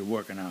 or you're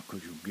working out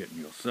because you're getting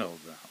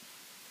yourselves out.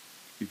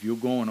 If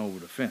you're going over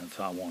the fence,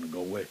 I want to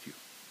go with you."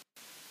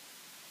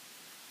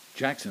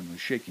 Jackson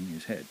was shaking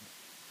his head.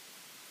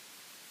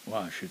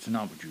 "Wash, it's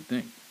not what you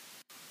think."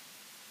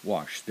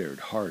 Wash stared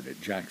hard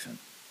at Jackson.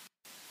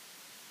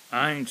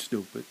 "I ain't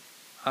stupid.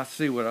 I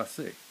see what I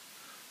see.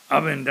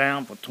 I've been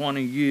down for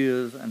 20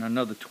 years and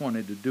another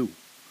 20 to do,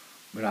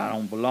 but I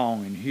don't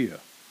belong in here.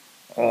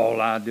 All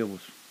I did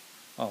was,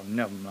 oh,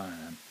 never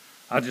mind.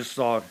 I just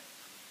thought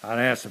I'd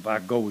ask if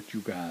I'd go with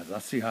you guys. I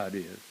see how it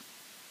is."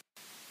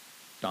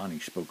 Donnie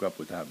spoke up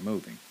without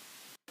moving.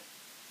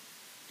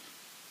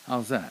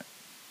 "How's that?"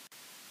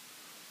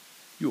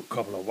 "You a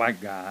couple of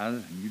white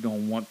guys, and you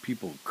don't want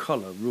people of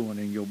color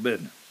ruining your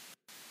business."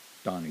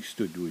 Donnie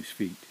stood to his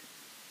feet.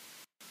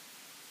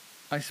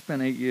 "I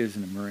spent 8 years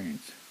in the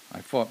Marines.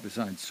 I fought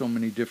beside so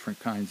many different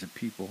kinds of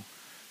people,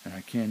 and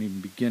I can't even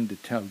begin to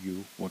tell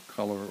you what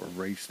color or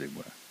race they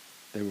were.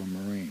 They were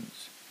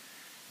Marines.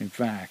 In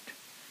fact,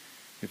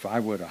 if I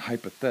were to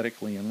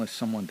hypothetically enlist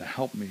someone to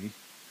help me,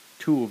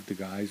 2 of the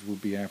guys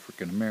would be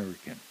African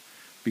American,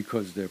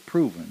 because they're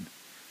proven.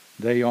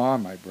 They are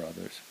my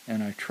brothers,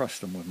 and I trust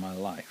them with my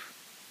life.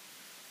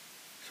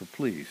 So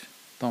please,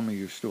 tell me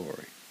your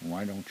story.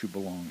 Why don't you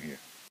belong here?"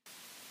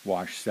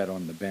 Wash sat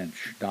on the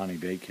bench Donnie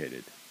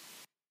vacated.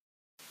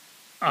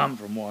 "I'm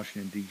from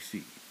Washington,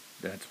 D.C.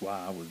 That's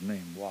why I was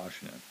named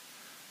Washington.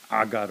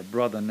 I got a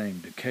brother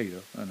named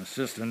Decatur and a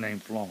sister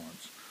named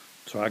Florence,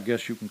 so I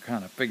guess you can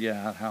kind of figure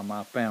out how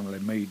my family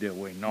made their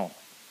way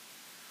north.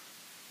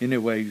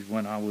 Anyways,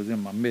 when I was in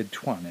my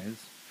mid-20s,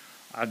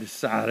 I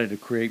decided to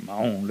create my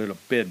own little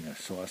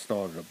business, so I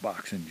started a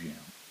boxing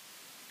gym.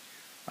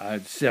 I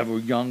had several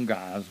young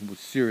guys who were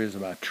serious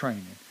about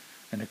training,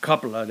 and a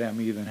couple of them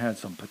even had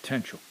some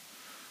potential.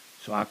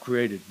 So I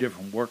created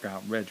different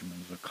workout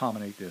regimens to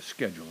accommodate their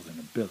schedules and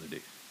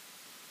abilities.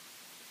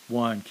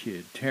 One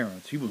kid,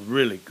 Terrence, he was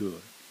really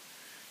good.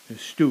 He's a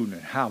student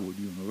at Howard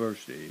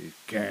University,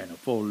 carrying a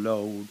full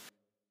load,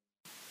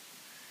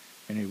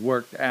 and he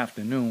worked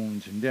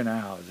afternoons and dinner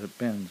hours at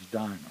Ben's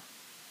Diner.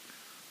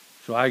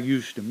 So I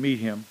used to meet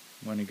him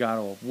when he got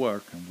off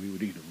work, and we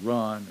would either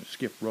run or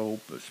skip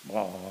rope or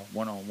spar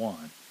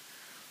one-on-one.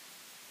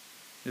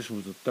 This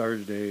was a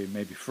Thursday,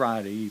 maybe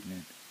Friday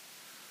evening.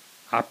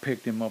 I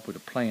picked him up with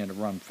a plan to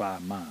run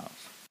 5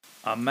 miles.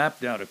 I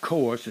mapped out a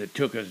course that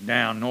took us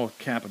down North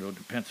Capitol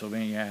to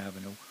Pennsylvania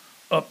Avenue,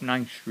 up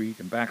 9th Street,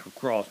 and back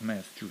across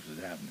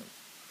Massachusetts Avenue.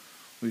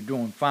 We were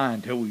doing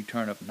fine till we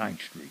turned up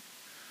 9th Street,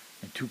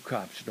 and 2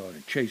 cops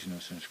started chasing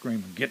us and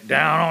screaming, "Get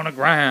down on the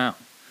ground!"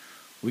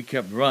 We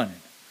kept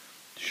running.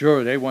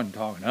 Sure, they wasn't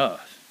talking to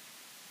us.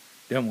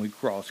 Then we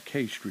crossed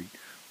K Street.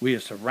 We were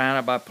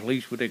surrounded by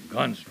police with their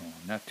guns drawn.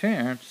 Now,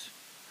 Terrence,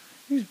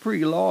 he's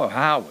pretty loyal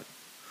Howard.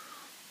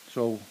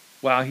 So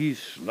while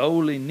he's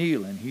slowly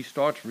kneeling, he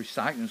starts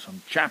reciting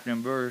some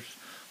Chaplin verse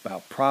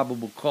about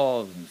probable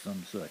cause and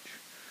some such.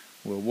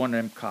 Well, one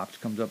of them cops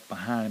comes up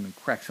behind him and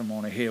cracks him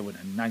on the head with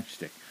a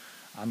nightstick.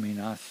 I mean,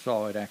 I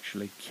saw it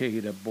actually K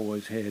the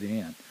boy's head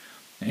in.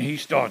 And he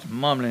starts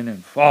mumbling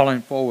and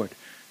falling forward.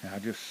 And I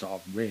just saw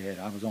red.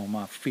 I was on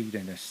my feet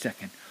in a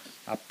second.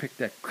 I picked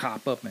that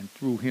cop up and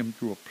threw him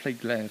through a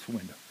plate glass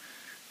window.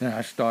 Then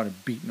I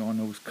started beating on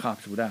those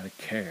cops without a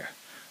care.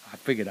 I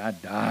figured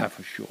I'd die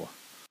for sure.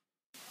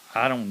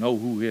 I don't know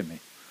who hit me,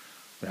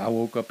 but I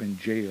woke up in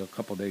jail a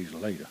couple days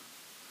later.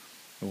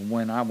 And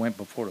when I went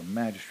before the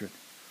magistrate,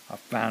 I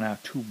found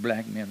out 2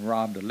 black men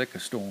robbed a liquor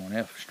store on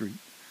F Street.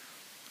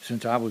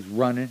 Since I was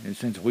running and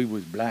since we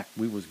was black,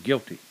 we was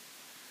guilty.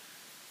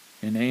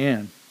 In the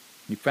end,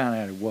 he found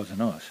out it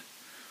wasn't us,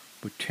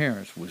 but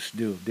Terrence was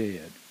still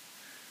dead,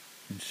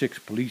 and 6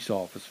 police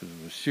officers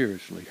were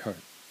seriously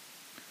hurt.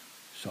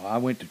 So I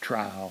went to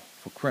trial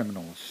for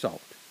criminal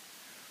assault.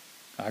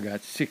 I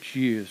got 6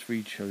 years for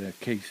each of their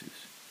cases,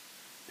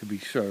 to be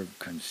served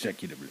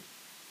consecutively.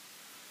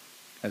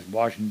 As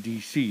Washington,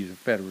 D.C. is a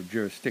federal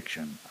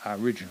jurisdiction, I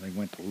originally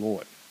went to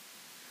Lorton.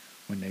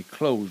 When they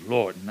closed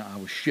Lorton, I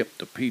was shipped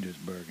to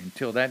Petersburg.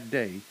 Until that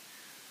day,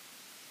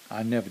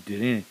 I never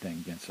did anything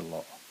against the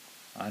law.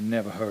 I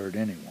never hurt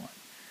anyone,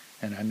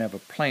 and I never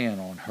plan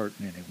on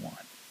hurting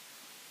anyone.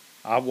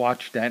 I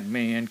watched that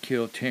man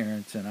kill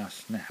Terrence, and I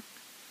snapped.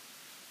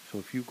 So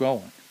if you're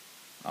going,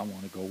 I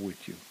want to go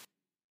with you.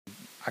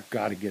 I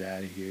gotta get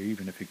out of here,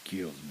 even if it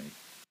kills me.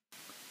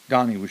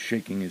 Donnie was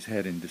shaking his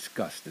head in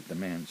disgust at the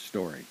man's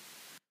story.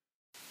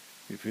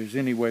 If there's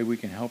any way we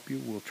can help you,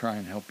 we'll try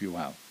and help you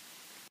out.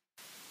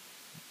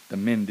 The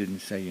men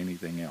didn't say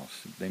anything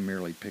else. They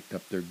merely picked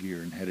up their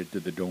gear and headed to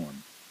the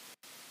dorm.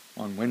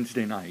 On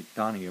Wednesday night,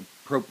 Donnie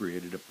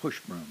appropriated a push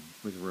broom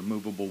with a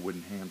removable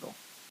wooden handle.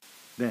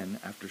 Then,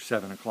 after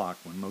 7 o'clock,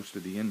 when most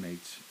of the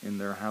inmates in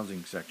their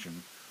housing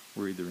section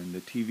were either in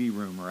the TV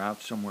room or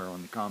out somewhere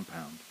on the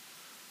compound,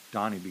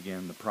 Donnie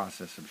began the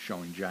process of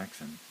showing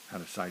Jackson how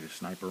to sight a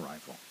sniper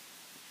rifle.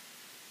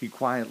 He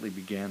quietly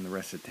began the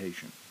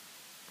recitation.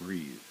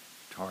 Breathe,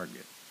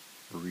 target,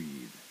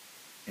 breathe,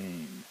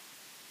 aim,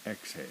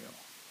 exhale,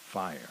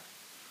 fire.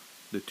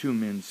 The 2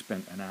 men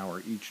spent an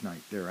hour each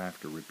night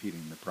thereafter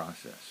repeating the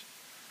process.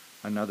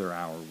 Another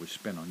hour was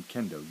spent on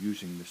kendo,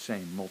 using the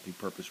same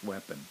multi-purpose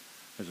weapon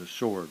as a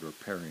sword or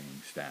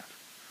parrying staff.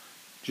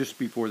 Just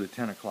before the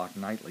 10 o'clock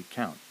nightly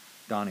count,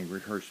 Donnie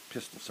rehearsed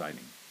pistol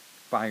sighting,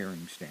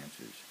 firing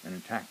stances, and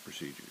attack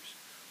procedures.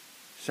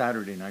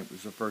 Saturday night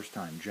was the first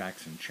time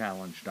Jackson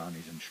challenged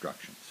Donnie's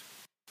instructions.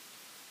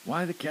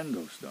 Why the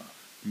kendo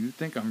stuff? Do you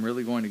think I'm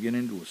really going to get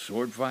into a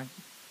sword fight?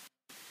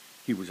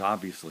 He was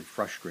obviously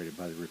frustrated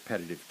by the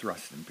repetitive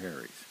thrusts and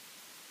parries.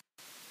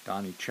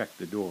 Donnie checked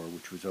the door,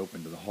 which was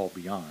open to the hall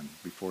beyond,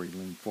 before he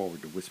leaned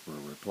forward to whisper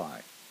a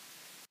reply.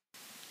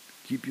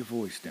 Keep your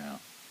voice down.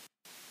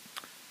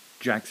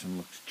 Jackson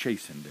looked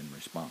chastened in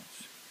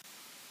response.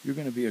 You're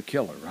going to be a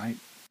killer, right?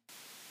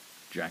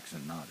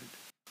 Jackson nodded.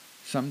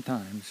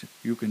 Sometimes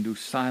you can do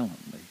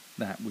silently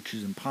that which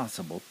is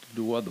impossible to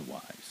do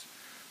otherwise.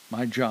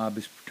 My job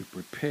is to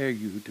prepare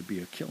you to be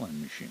a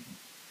killing machine.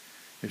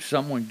 If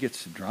someone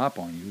gets the drop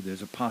on you,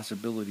 there's a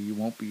possibility you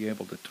won't be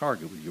able to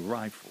target with your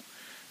rifle,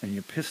 and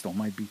your pistol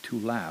might be too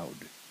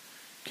loud.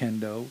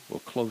 Kendo or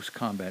close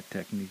combat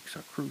techniques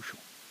are crucial.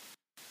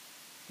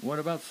 What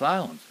about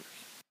silencers?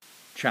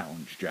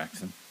 Challenged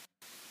Jackson.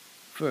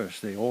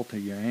 First, they alter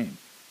your aim.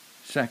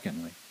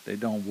 Secondly, they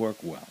don't work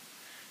well.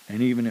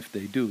 And even if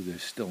they do,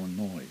 there's still a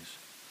noise.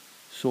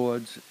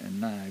 Swords and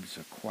knives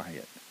are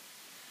quiet.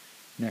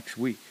 Next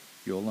week,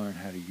 you'll learn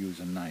how to use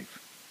a knife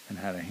and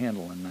how to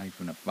handle a knife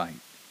in a fight.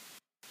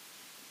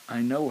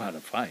 I know how to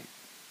fight.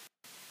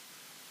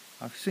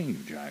 I've seen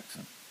you,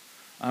 Jackson.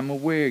 I'm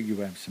aware you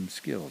have some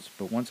skills,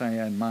 but once I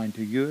add mine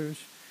to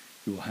yours,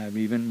 you will have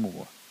even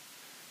more.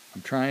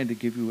 I'm trying to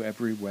give you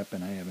every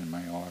weapon I have in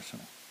my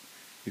arsenal.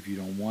 If you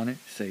don't want it,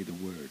 say the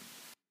word.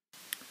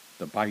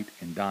 The bite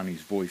in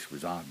Donnie's voice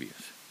was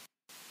obvious.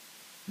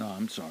 No,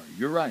 I'm sorry.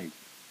 You're right.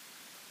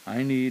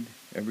 I need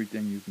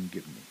everything you can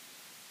give me.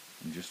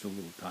 I'm just a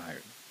little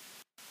tired.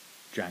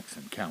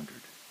 Jackson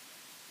countered.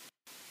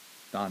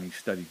 Donnie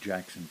studied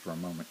Jackson for a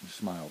moment and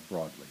smiled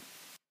broadly.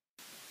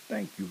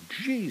 Thank you,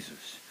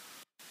 Jesus,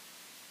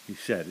 he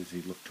said as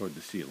he looked toward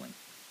the ceiling.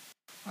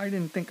 I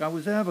didn't think I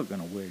was ever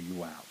going to wear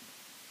you out,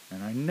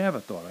 and I never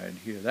thought I'd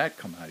hear that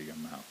come out of your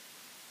mouth.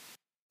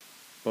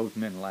 Both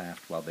men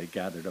laughed while they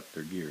gathered up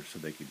their gear so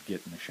they could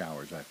get in the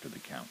showers after the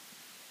count.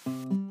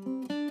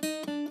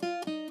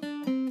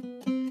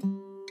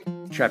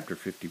 Chapter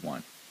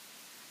 51.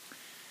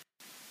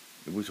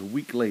 It was a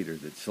week later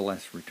that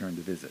Celeste returned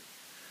to visit.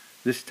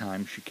 This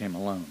time she came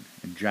alone,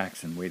 and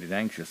Jackson waited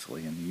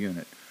anxiously in the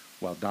unit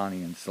while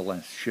Donnie and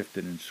Celeste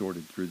shifted and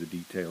sorted through the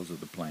details of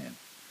the plan.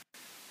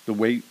 The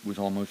wait was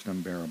almost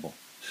unbearable,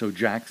 so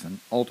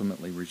Jackson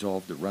ultimately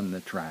resolved to run the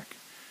track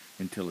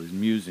until his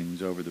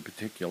musings over the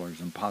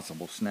particulars and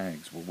possible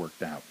snags were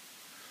worked out.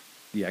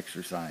 The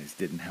exercise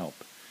didn't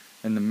help,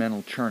 and the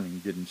mental churning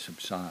didn't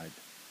subside.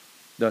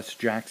 Thus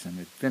Jackson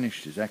had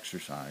finished his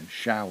exercise,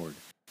 showered,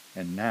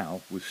 and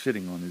now was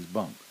sitting on his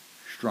bunk,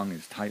 strung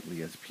as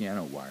tightly as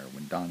piano wire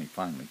when Donnie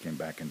finally came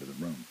back into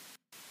the room.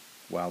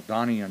 While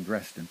Donnie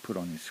undressed and put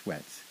on his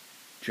sweats,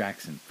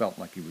 Jackson felt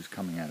like he was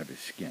coming out of his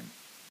skin.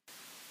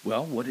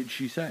 "Well, what did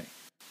she say?"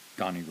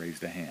 Donnie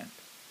raised a hand.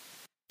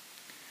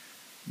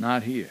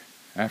 "Not here.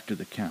 After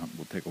the count,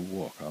 we'll take a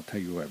walk. I'll tell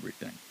you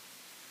everything."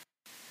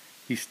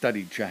 He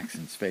studied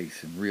Jackson's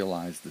face and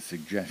realized the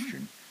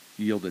suggestion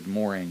yielded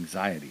more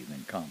anxiety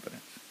than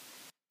confidence.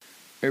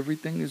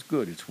 "Everything is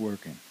good. It's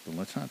working. But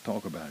let's not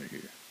talk about it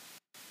here."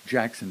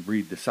 Jackson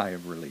breathed a sigh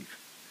of relief.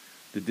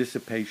 The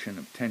dissipation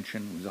of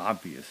tension was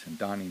obvious, and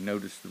Donnie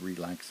noticed the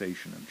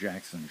relaxation of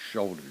Jackson's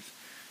shoulders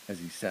as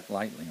he sat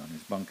lightly on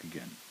his bunk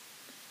again.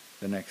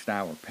 The next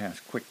hour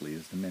passed quickly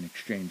as the men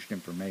exchanged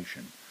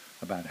information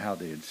about how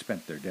they had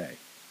spent their day.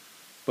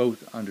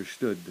 Both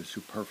understood the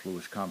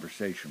superfluous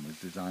conversation was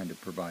designed to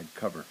provide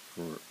cover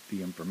for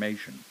the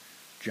information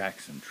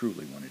Jackson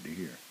truly wanted to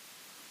hear.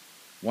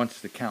 Once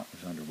the count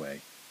was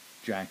underway,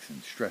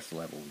 Jackson's stress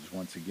level was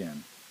once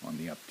again on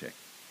the uptick.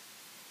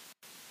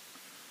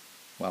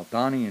 While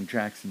Donnie and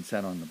Jackson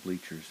sat on the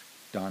bleachers,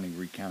 Donnie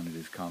recounted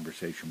his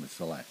conversation with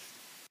Celeste.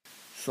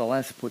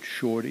 Celeste put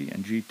Shorty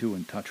and G2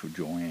 in touch with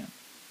Joanne.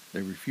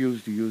 They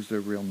refused to use their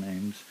real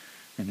names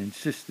and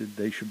insisted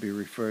they should be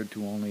referred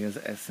to only as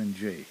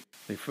S&G.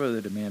 They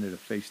further demanded a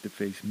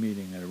face-to-face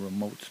meeting at a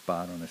remote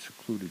spot on a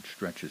secluded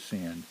stretch of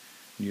sand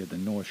near the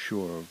north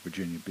shore of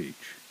Virginia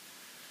Beach.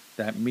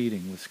 That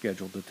meeting was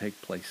scheduled to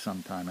take place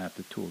sometime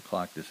after 2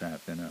 o'clock this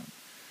afternoon,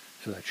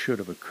 so that should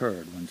have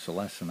occurred when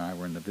Celeste and I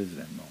were in the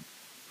visiting room.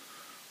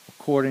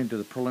 According to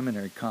the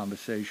preliminary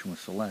conversation with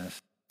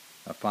Celeste,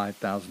 a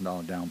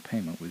 $5,000 down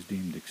payment was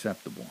deemed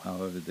acceptable.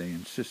 However, they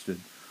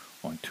insisted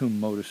on 2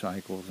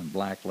 motorcycles and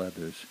black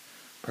leathers,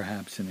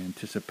 perhaps in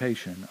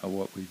anticipation of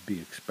what would be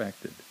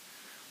expected.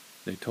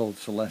 They told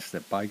Celeste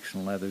that bikes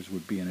and leathers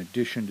would be in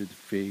addition to the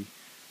fee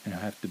and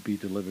have to be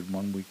delivered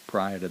 1 week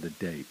prior to the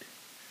date.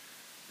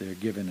 They are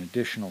given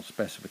additional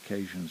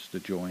specifications to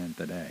Joanne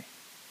today.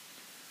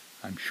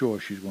 I'm sure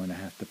she's going to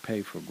have to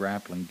pay for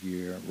grappling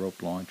gear,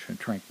 rope launch, and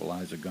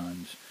tranquilizer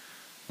guns.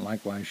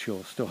 Likewise,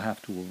 she'll still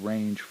have to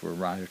arrange for a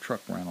rider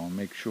truck rental and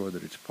make sure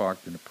that it's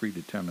parked in a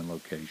predetermined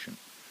location.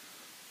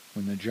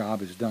 When the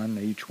job is done,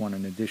 they each want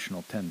an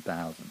additional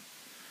 $10,000.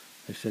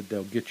 They said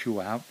they'll get you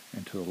out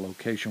and to the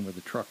location where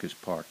the truck is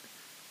parked.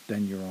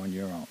 Then you're on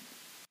your own.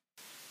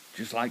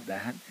 Just like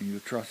that, and you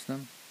trust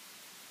them?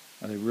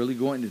 Are they really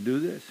going to do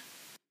this?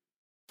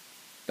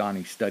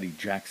 Donnie studied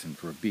Jackson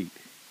for a beat.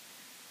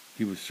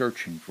 He was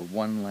searching for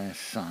one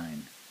last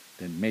sign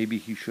that maybe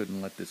he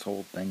shouldn't let this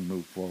whole thing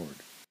move forward,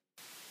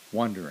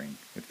 wondering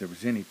if there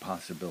was any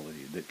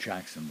possibility that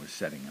Jackson was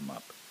setting him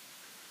up.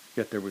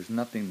 Yet there was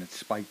nothing that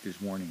spiked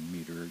his warning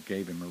meter or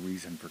gave him a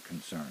reason for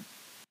concern.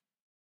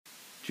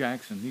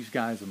 "Jackson, these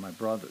guys are my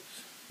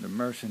brothers. They're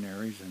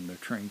mercenaries and they're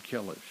trained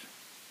killers.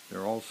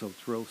 They're also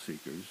thrill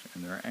seekers,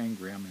 and they're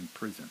angry I'm in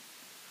prison.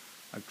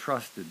 I've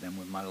trusted them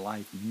with my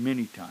life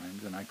many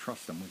times, and I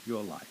trust them with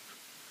your life.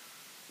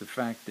 The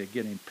fact they're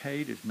getting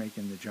paid is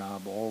making the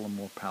job all the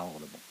more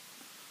palatable.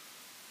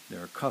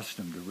 They're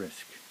accustomed to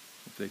risk.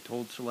 If they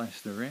told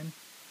Celeste they're in,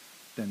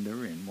 then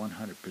they're in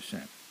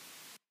 100%.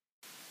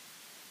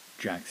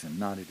 Jackson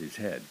nodded his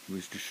head. He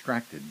was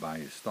distracted by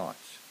his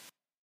thoughts.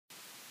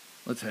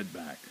 "Let's head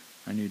back.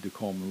 I need to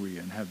call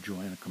Maria and have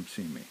Joanna come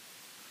see me.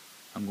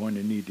 I'm going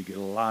to need to get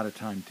a lot of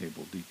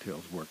timetable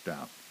details worked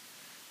out.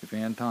 If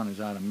Anton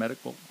is out of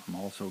medical, I'm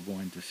also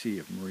going to see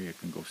if Maria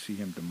can go see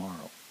him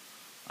tomorrow.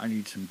 I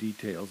need some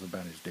details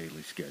about his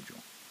daily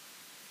schedule.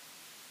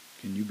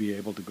 Can you be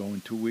able to go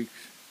in 2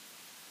 weeks?"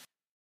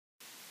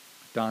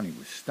 Donnie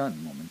was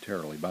stunned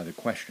momentarily by the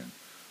question.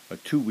 A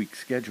 2-week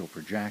schedule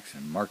for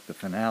Jackson marked the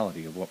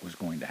finality of what was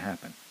going to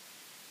happen.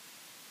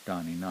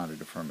 Donnie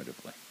nodded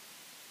affirmatively.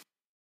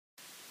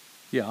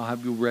 "Yeah, I'll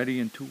have you ready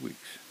in 2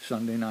 weeks.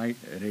 Sunday night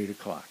at 8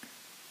 o'clock.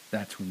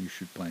 That's when you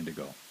should plan to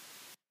go."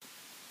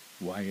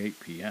 "Why 8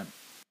 p.m.?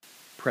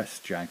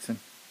 pressed Jackson.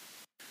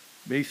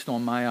 "Based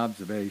on my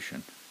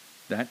observation,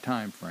 that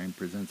time frame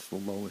presents the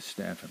lowest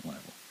staffing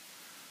level."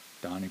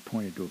 Donnie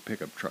pointed to a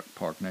pickup truck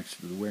parked next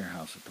to the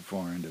warehouse at the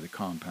far end of the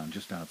compound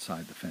just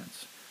outside the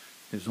fence.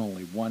 There's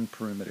only one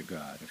perimeter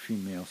guard, a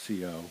female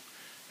CO,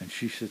 and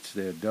she sits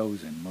there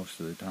dozing most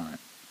of the time.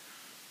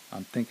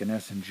 I'm thinking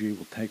S&G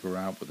will take her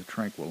out with a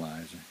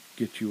tranquilizer,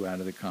 get you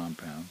out of the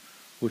compound,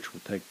 which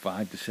will take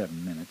 5 to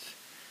 7 minutes,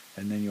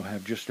 and then you'll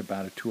have just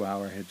about a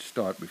 2-hour head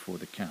start before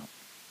the count.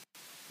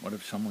 What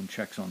if someone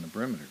checks on the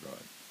perimeter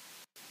guard?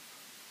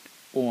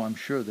 Oh, I'm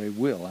sure they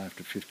will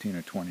after 15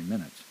 or 20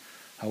 minutes.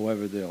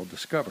 However, they'll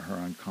discover her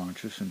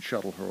unconscious and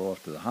shuttle her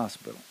off to the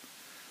hospital.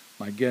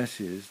 My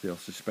guess is they'll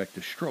suspect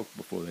a stroke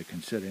before they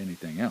consider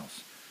anything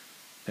else.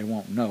 They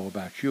won't know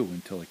about you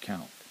until it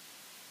counts.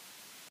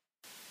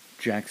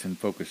 Jackson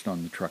focused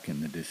on the truck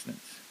in the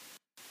distance.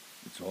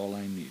 It's all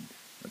I need,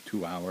 a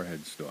 2-hour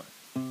head start.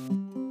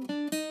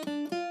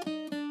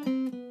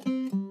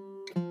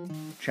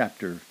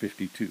 Chapter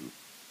 52.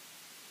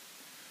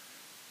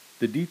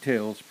 The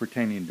details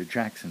pertaining to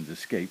Jackson's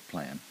escape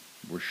plan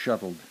were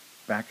shuttled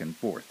back and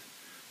forth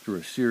through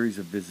a series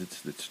of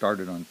visits that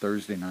started on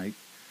Thursday night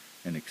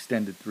and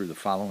extended through the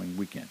following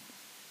weekend.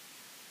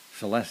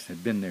 Celeste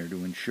had been there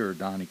to ensure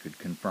Donnie could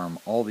confirm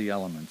all the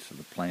elements of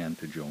the plan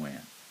to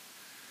Joanne.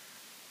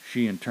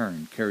 She, in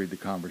turn, carried the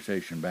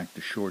conversation back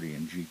to Shorty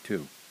and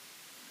G2.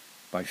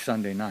 By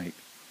Sunday night,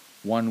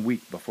 1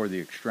 week before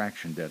the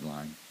extraction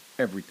deadline,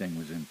 everything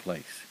was in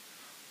place.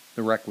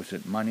 The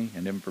requisite money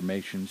and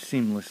information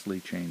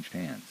seamlessly changed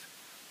hands.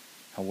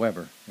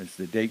 However, as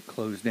the date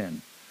closed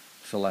in,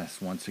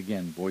 Celeste once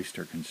again voiced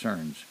her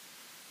concerns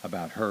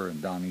about her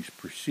and Donnie's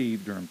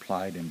perceived or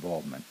implied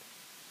involvement.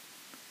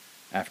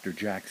 After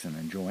Jackson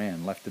and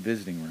Joanne left the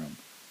visiting room,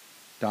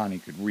 Donnie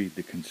could read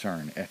the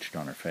concern etched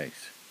on her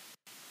face.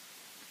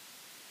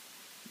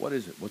 What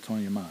is it? What's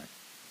on your mind?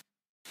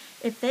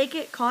 If they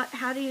get caught,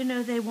 how do you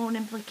know they won't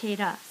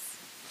implicate us?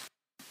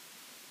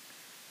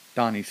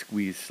 Donnie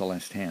squeezed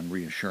Celeste's hand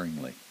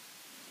reassuringly.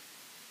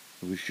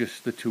 It was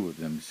just the two of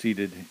them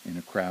seated in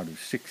a crowd of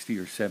 60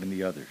 or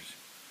 70 others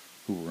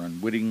who were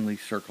unwittingly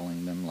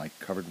circling them like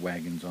covered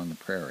wagons on the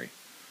prairie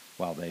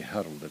while they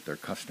huddled at their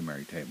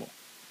customary table.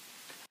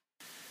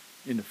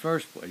 In the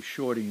first place,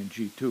 Shorty and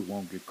G2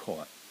 won't get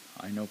caught.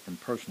 I know from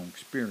personal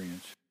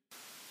experience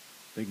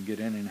they can get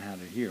in and out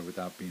of here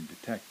without being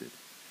detected.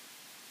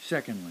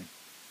 Secondly,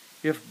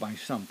 if by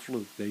some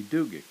fluke they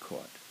do get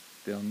caught,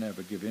 they'll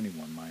never give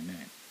anyone my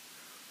name.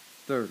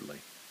 Thirdly,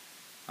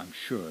 I'm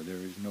sure there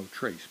is no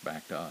trace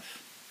back to us.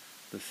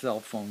 The cell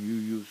phone you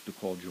used to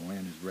call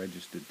Joanne is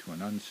registered to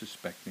an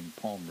unsuspecting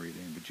palm reader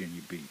in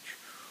Virginia Beach,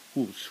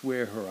 who will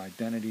swear her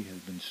identity has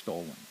been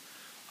stolen.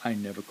 I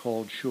never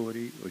called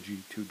Shorty or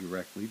G2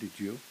 directly, did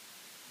you?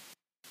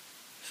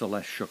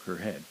 Celeste shook her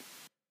head.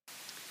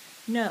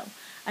 No,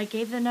 I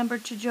gave the number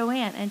to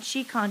Joanne and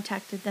she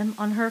contacted them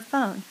on her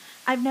phone.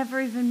 I've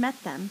never even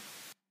met them.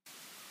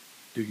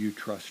 Do you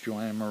trust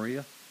Joanne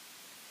Maria?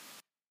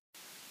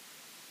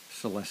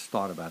 Celeste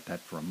thought about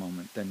that for a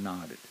moment, then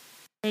nodded.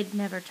 They'd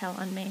never tell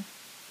on me.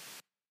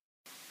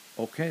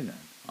 Okay then,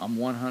 I'm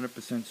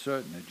 100%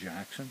 certain that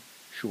Jackson,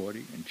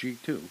 Shorty, and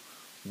G2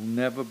 will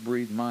never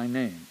breathe my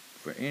name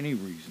for any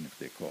reason if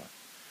they're caught.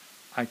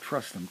 I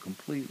trust them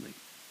completely.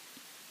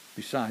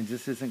 Besides,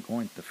 this isn't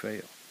going to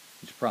fail.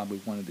 It's probably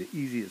one of the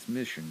easiest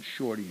missions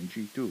Shorty and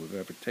G2 have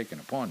ever taken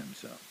upon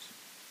themselves.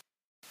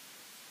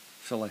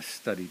 Celeste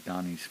studied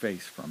Donnie's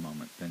face for a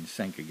moment, then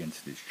sank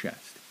against his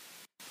chest.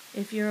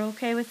 If you're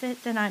okay with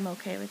it, then I'm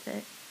okay with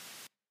it.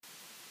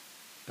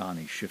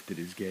 Donnie shifted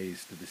his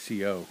gaze to the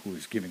CO, who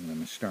was giving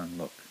them a stern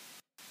look.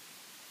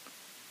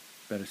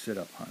 Better sit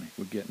up, honey.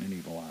 We're getting an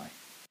evil eye.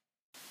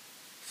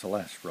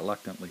 Celeste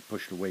reluctantly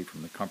pushed away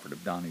from the comfort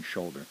of Donnie's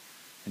shoulder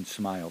and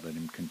smiled at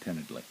him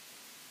contentedly.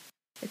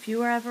 If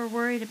you are ever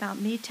worried about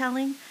me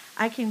telling,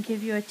 I can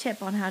give you a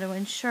tip on how to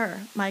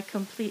ensure my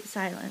complete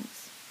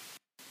silence.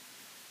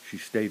 She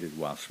stated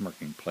while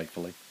smirking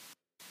playfully.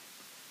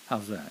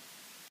 How's that?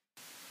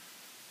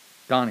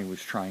 Donnie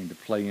was trying to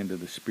play into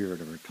the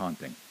spirit of her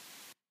taunting.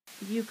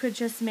 You could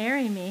just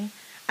marry me.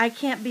 I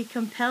can't be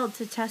compelled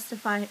to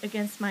testify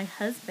against my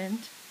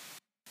husband.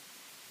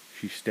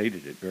 She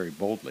stated it very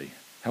boldly.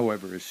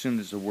 However, as soon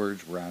as the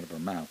words were out of her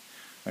mouth,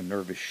 a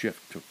nervous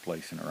shift took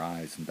place in her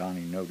eyes, and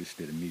Donnie noticed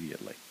it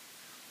immediately.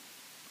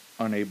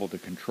 Unable to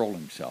control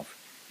himself,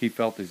 he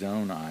felt his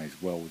own eyes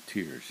well with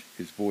tears.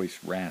 His voice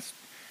rasped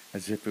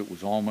as if it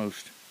was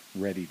almost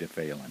ready to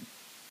fail him.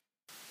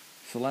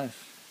 Celeste,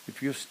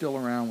 if you're still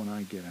around when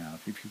I get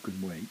out, if you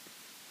can wait.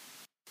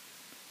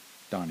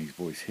 Donnie's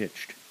voice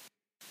hitched.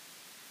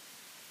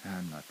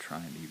 I'm not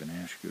trying to even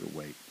ask you to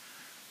wait.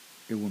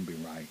 It wouldn't be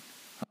right.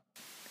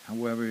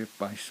 However, if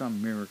by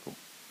some miracle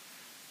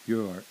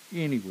you're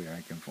anywhere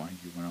I can find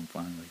you when I'm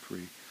finally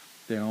free,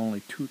 there are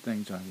only two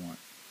things I want.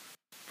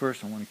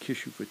 First, I want to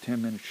kiss you for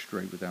 10 minutes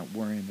straight without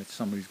worrying that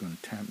somebody's going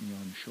to tap me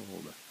on the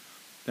shoulder.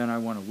 Then I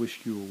want to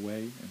whisk you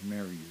away and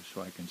marry you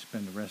so I can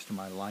spend the rest of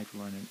my life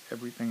learning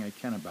everything I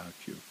can about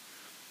you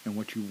and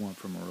what you want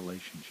from a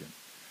relationship.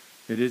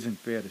 It isn't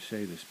fair to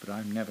say this, but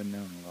I've never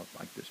known a love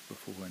like this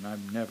before, and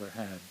I've never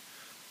had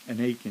an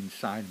ache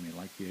inside me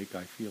like the ache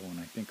I feel when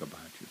I think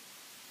about you.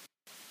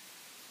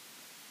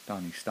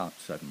 Donnie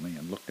stopped suddenly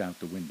and looked out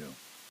the window.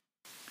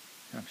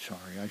 I'm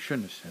sorry, I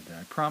shouldn't have said that.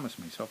 I promised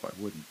myself I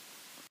wouldn't.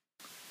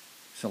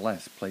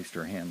 Celeste placed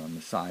her hand on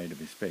the side of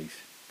his face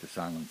to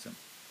silence him.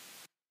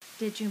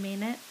 Did you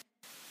mean it?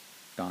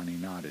 Donnie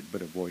nodded,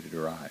 but avoided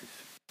her eyes.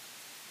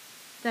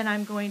 Then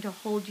I'm going to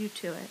hold you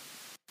to it,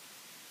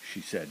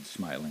 she said,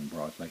 smiling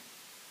broadly.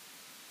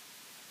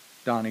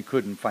 Donnie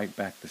couldn't fight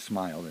back the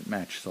smile that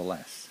matched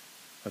Celeste's.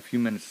 A few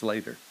minutes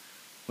later,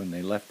 When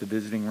they left the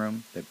visiting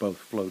room, they both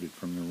floated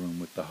from the room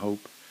with the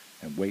hope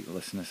and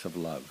weightlessness of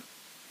love.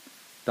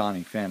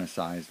 Donnie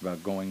fantasized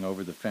about going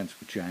over the fence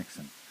with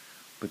Jackson,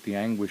 but the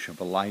anguish of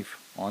a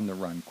life on the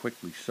run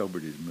quickly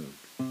sobered his mood.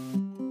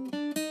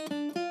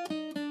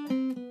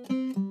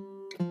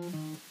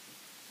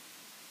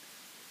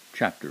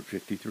 Chapter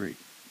 53.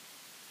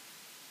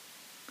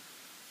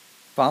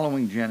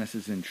 Following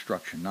Janice's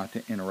instruction not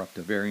to interrupt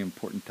a very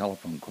important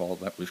telephone call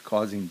that was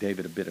causing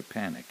David a bit of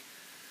panic,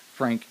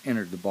 Frank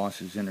entered the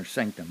boss's inner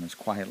sanctum as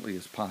quietly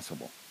as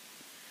possible.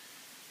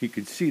 He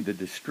could see the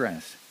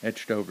distress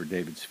etched over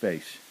David's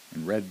face,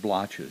 and red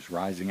blotches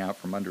rising out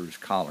from under his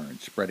collar and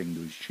spreading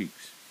to his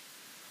cheeks.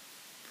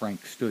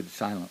 Frank stood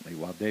silently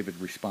while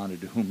David responded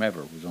to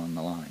whomever was on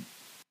the line.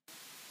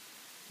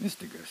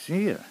 Mr.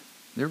 Garcia,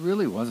 there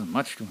really wasn't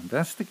much to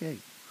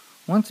investigate.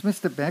 Once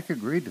Mr. Beck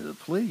agreed to the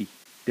plea.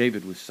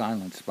 David was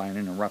silenced by an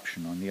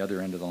interruption on the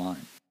other end of the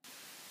line.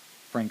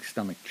 Frank's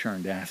stomach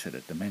churned acid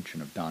at the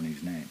mention of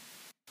Donnie's name.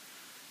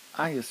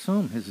 I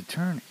assume his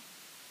attorney.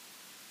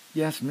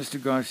 Yes,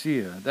 Mr.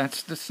 Garcia,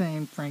 that's the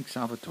same Frank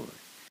Salvatore.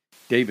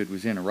 David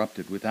was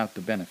interrupted without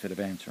the benefit of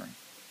answering.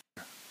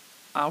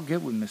 I'll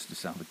get with Mr.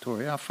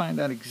 Salvatore. I'll find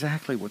out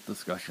exactly what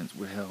discussions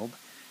were held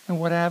and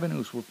what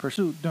avenues were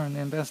pursued during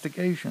the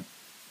investigation.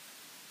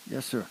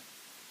 Yes, sir.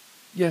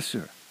 Yes,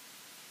 sir.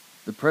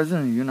 The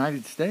President of the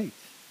United States.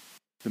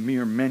 The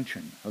mere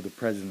mention of the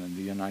President of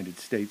the United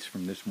States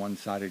from this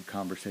one-sided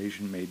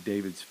conversation made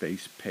David's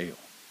face pale.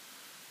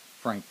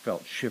 Frank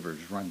felt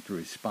shivers run through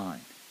his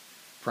spine.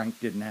 Frank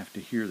didn't have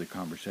to hear the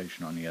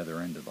conversation on the other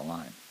end of the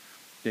line.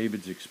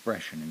 David's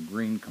expression and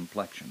green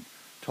complexion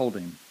told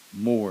him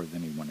more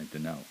than he wanted to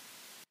know.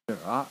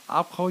 Sir,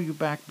 I'll call you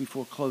back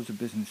before close of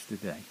business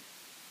today.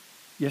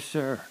 Yes,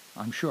 sir.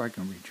 I'm sure I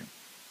can reach him.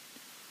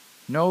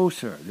 No,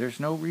 sir. There's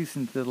no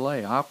reason to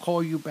delay. I'll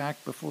call you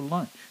back before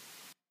lunch.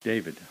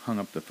 David hung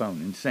up the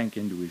phone and sank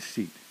into his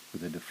seat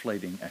with a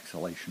deflating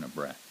exhalation of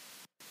breath.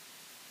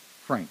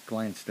 Frank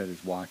glanced at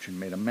his watch and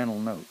made a mental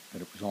note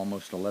that it was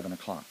almost 11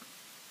 o'clock.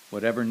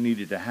 Whatever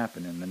needed to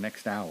happen in the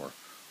next hour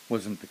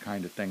wasn't the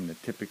kind of thing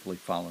that typically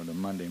followed a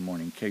Monday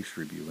morning case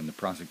review in the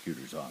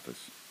prosecutor's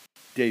office.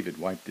 David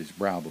wiped his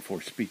brow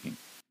before speaking.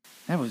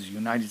 That was the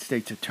United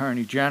States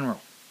Attorney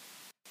General,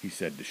 he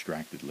said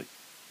distractedly.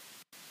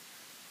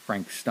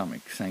 Frank's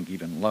stomach sank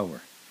even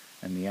lower,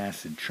 and the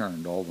acid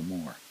churned all the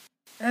more.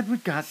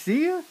 Edward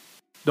Garcia?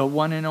 The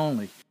one and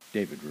only,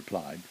 David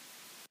replied.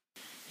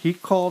 He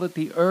called at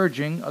the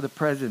urging of the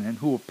president,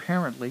 who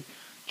apparently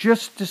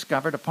just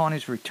discovered upon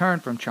his return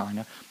from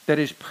China that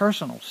his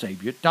personal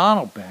savior,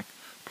 Donald Beck,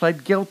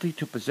 pled guilty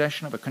to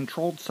possession of a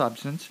controlled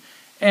substance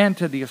and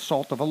to the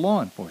assault of a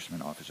law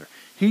enforcement officer.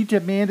 He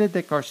demanded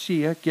that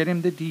Garcia get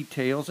him the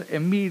details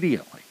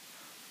immediately.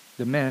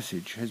 The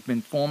message has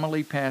been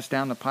formally passed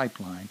down the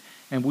pipeline,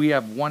 and we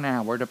have 1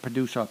 hour to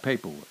produce our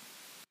paperwork.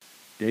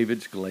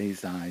 David's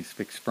glazed eyes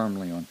fixed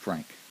firmly on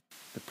Frank.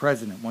 The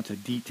president wants a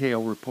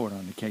detailed report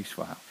on the case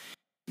file.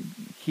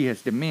 He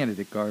has demanded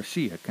that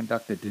Garcia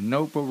conduct a de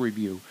novo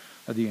review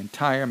of the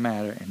entire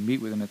matter and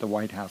meet with him at the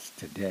White House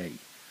today.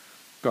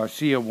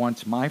 Garcia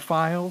wants my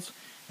files,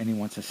 and he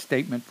wants a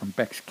statement from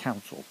Beck's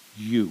counsel,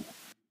 you,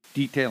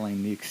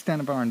 detailing the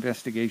extent of our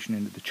investigation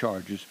into the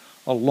charges,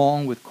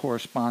 along with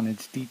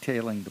correspondence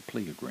detailing the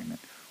plea agreement.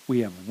 We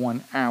have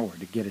 1 hour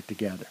to get it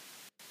together.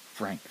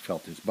 Frank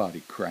felt his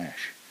body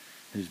crash.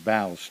 His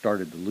bowels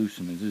started to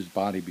loosen as his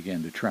body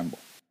began to tremble.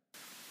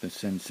 The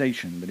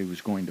sensation that he was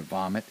going to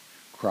vomit,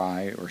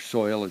 cry, or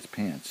soil his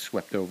pants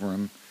swept over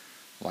him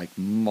like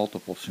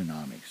multiple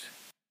tsunamis.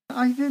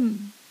 I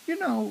didn't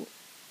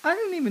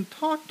even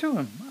talk to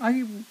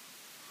him.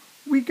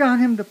 We got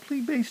him to plea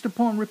based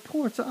upon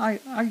reports.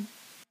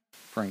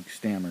 Frank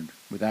stammered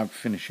without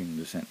finishing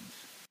the sentence.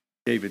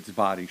 David's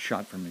body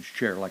shot from his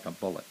chair like a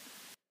bullet.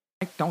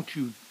 Don't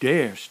you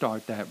dare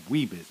start that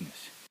we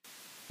business.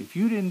 If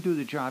you didn't do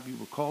the job you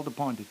were called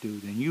upon to do,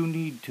 then you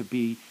need to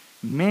be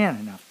man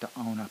enough to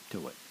own up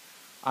to it.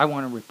 I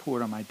want a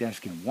report on my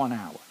desk in 1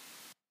 hour.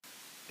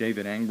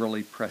 David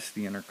angrily pressed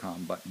the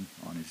intercom button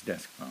on his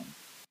desk phone.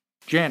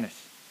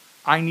 Janice,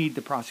 I need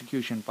the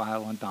prosecution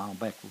file on Donald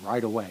Beck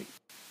right away.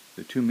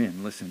 The two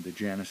men listened to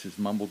Janice's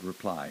mumbled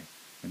reply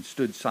and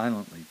stood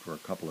silently for a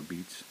couple of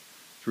beats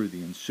through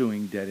the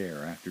ensuing dead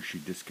air after she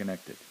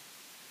disconnected.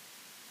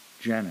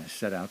 Janice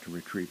set out to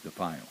retrieve the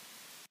file.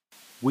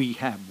 We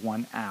have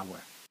 1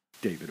 hour,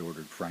 David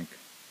ordered Frank,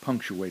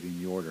 punctuating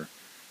the order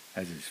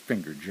as his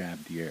finger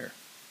jabbed the air.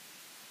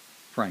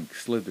 Frank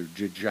slithered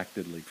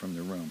dejectedly from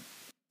the room.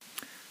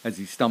 As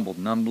he stumbled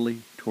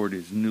numbly toward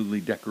his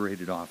newly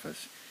decorated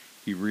office,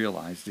 he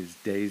realized his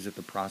days at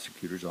the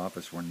prosecutor's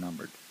office were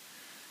numbered.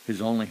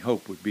 His only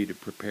hope would be to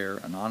prepare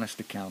an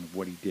honest account of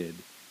what he did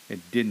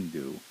and didn't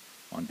do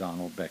on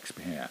Donald Beck's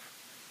behalf.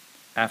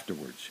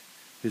 Afterwards,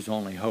 his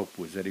only hope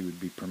was that he would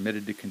be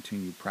permitted to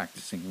continue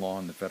practicing law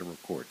in the federal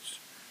courts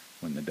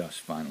when the dust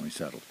finally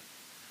settled.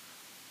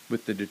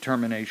 With the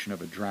determination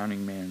of a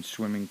drowning man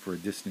swimming for a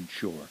distant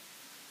shore,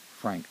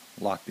 Frank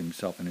locked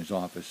himself in his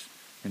office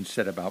and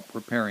set about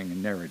preparing a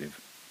narrative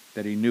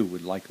that he knew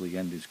would likely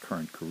end his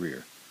current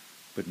career,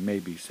 but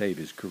maybe save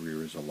his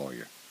career as a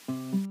lawyer.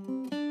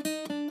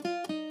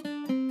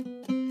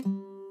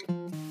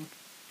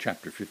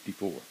 Chapter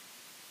 54.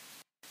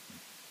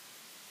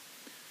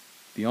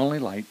 The only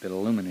light that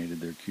illuminated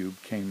their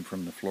cube came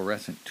from the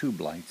fluorescent tube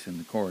lights in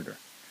the corridor.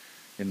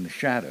 In the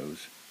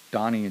shadows,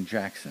 Donnie and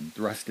Jackson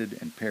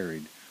thrusted and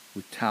parried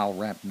with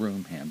towel-wrapped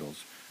broom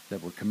handles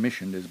that were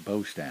commissioned as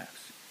bow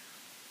staffs.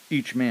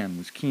 Each man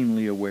was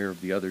keenly aware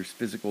of the other's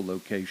physical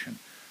location,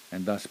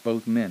 and thus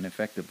both men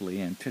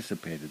effectively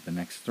anticipated the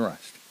next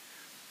thrust.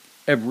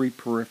 Every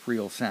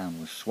peripheral sound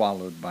was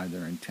swallowed by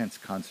their intense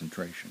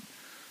concentration,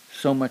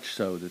 so much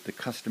so that the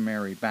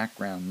customary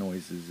background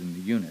noises in the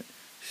unit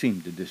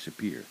seemed to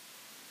disappear.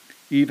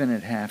 Even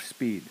at half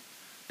speed,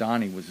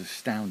 Donnie was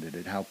astounded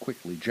at how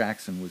quickly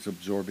Jackson was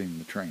absorbing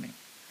the training.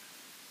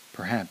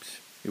 Perhaps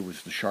it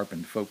was the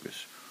sharpened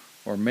focus,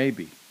 or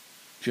maybe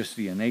just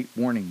the innate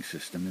warning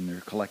system in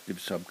their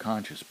collective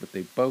subconscious, but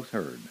they both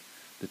heard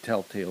the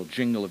telltale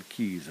jingle of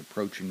keys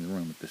approaching the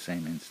room at the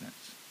same instant.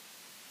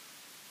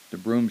 The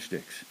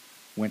broomsticks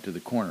went to the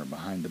corner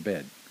behind the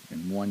bed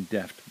in one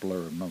deft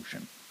blur of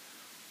motion.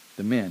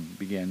 The men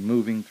began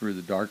moving through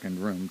the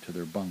darkened room to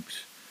their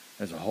bunks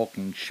as a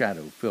hulking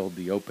shadow filled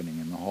the opening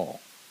in the hall.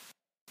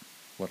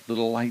 What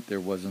little light there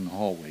was in the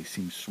hallway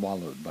seemed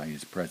swallowed by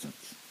his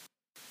presence.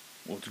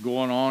 "What's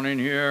going on in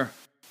here?"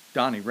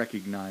 Donnie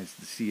recognized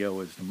the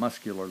CO as the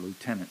muscular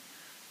lieutenant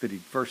that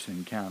he'd first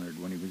encountered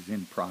when he was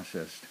in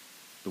Processed,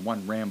 the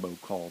one Rambo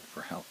called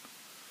for help.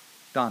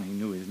 Donnie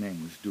knew his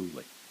name was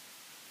Dooley.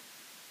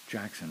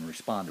 Jackson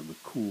responded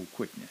with cool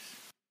quickness.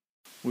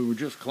 "We were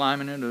just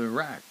climbing into the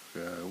rack.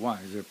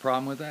 Why, is there a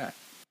problem with that?"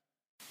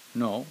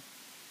 "No.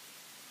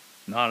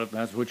 Not if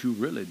that's what you're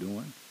really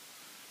doing.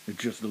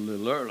 It's just a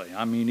little early.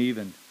 I mean,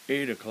 even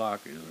 8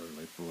 o'clock is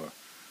early for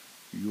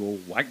you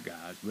old white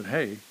guys. But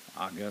hey,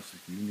 I guess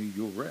you need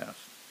your rest.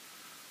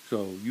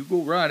 So you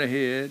go right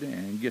ahead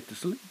and get to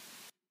sleep."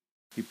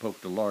 He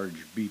poked a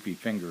large, beefy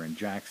finger in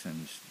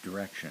Jackson's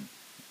direction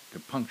to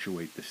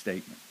punctuate the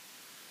statement.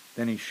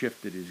 Then he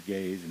shifted his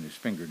gaze and his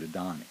finger to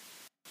Donnie.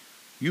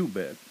 "You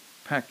bet.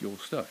 Pack your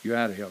stuff. You're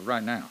out of here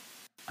right now."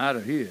 "Out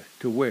of here?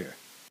 To where?"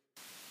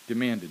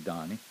 demanded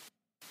Donnie.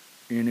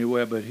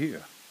 "Anywhere but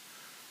here.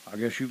 I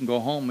guess you can go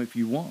home if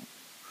you want.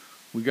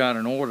 We got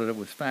an order that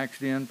was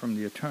faxed in from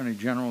the Attorney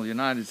General of the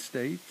United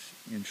States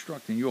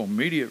instructing your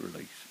immediate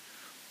release.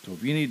 So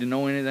if you need to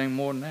know anything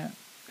more than that,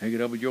 take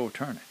it up with your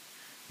attorney.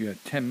 You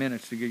have 10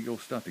 minutes to get your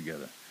stuff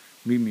together.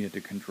 Meet me at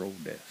the control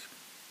desk."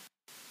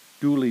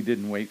 Dooley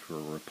didn't wait for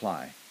a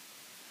reply,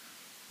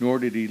 nor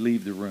did he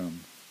leave the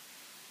room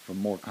for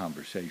more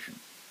conversation.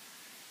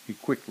 He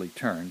quickly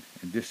turned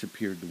and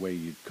disappeared the way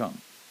he had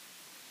come.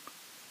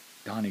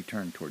 Donnie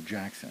turned toward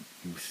Jackson.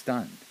 He was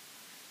stunned.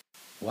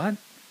 "What?"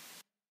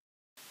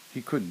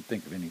 He couldn't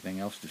think of anything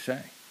else to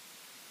say.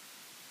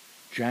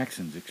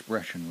 Jackson's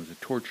expression was a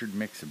tortured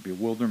mix of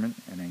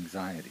bewilderment and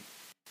anxiety.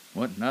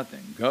 "What,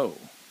 nothing? Go.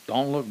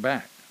 Don't look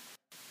back."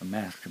 A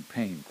mask of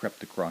pain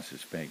crept across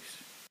his face.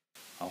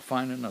 "I'll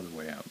find another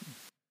way out."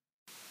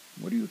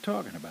 "What are you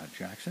talking about,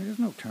 Jackson? There's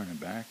no turning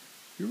back.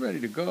 You're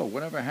ready to go.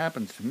 Whatever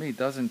happens to me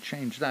doesn't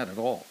change that at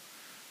all.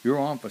 You're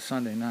on for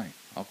Sunday night.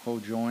 I'll call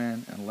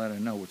Joanne and let her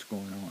know what's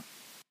going on."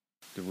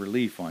 The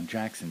relief on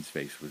Jackson's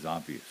face was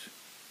obvious.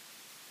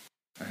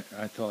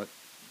 I thought...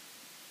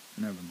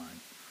 Never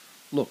mind.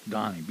 Look,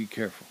 Donnie, be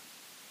careful.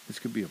 This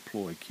could be a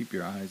ploy. Keep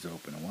your eyes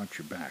open and watch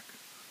your back.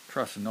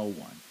 Trust no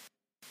one."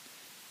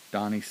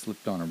 Donnie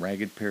slipped on a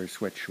ragged pair of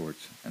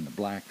sweatshorts and the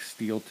black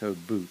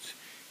steel-toed boots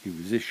he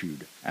was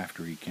issued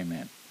after he came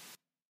in.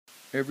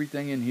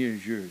 "Everything in here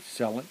is yours.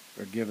 Sell it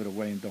or give it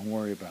away and don't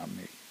worry about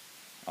me.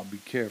 I'll be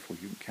careful.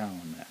 You can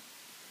count on that.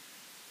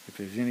 If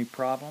there's any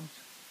problems,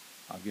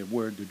 I'll get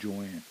word to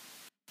Joanne."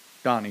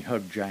 Donnie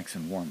hugged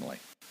Jackson warmly.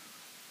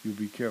 "You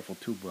be careful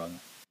too, brother.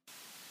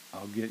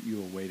 I'll get you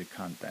a way to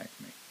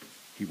contact me,"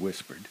 he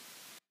whispered.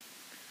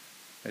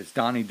 As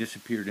Donnie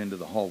disappeared into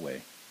the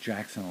hallway,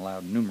 Jackson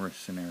allowed numerous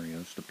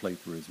scenarios to play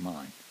through his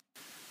mind.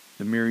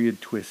 The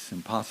myriad twists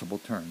and possible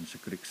turns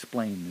that could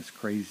explain this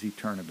crazy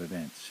turn of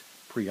events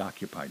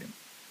preoccupied him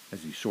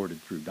as he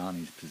sorted through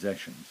Donnie's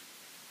possessions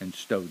and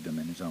stowed them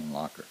in his own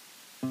locker.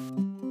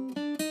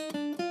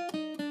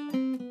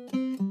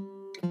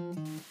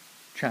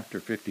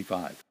 Chapter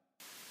 55.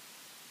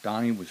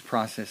 Donnie was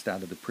processed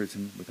out of the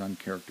prison with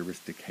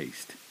uncharacteristic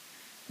haste.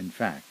 In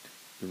fact,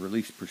 the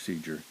release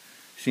procedure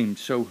seemed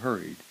so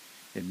hurried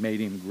it made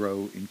him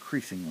grow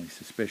increasingly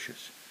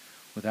suspicious.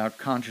 Without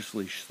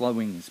consciously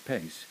slowing his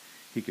pace,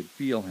 he could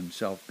feel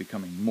himself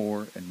becoming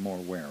more and more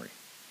wary.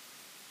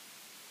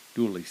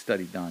 Dooley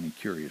studied Donnie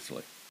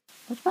curiously.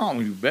 "What's wrong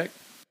with you, Beck?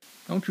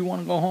 Don't you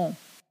want to go home?"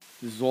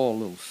 "This is all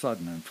a little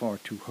sudden and far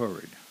too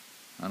hurried.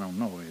 I don't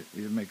know,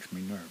 it makes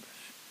me nervous."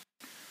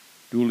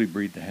 Dooley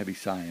breathed a heavy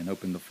sigh and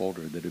opened the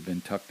folder that had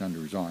been tucked under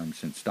his arm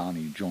since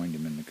Donnie joined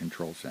him in the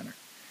control center.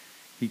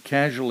 He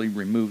casually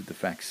removed the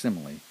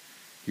facsimile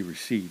he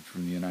received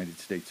from the United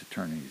States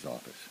Attorney's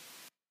Office.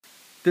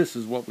 "This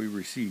is what we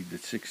received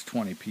at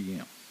 6:20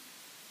 p.m.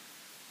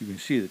 You can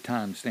see the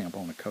timestamp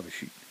on the cover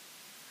sheet.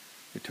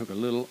 It took a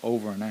little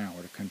over an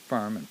hour to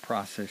confirm and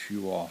process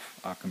you off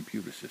our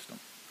computer system.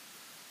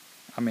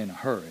 I'm in a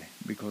hurry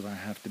because I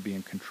have to be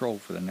in control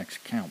for the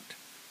next count.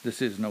 This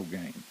is no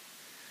game.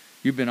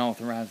 You've been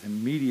authorized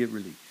immediate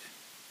release.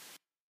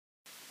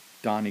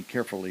 Donnie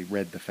carefully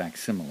read the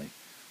facsimile,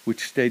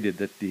 which stated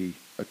that the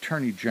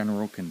Attorney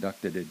General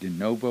conducted a de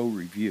novo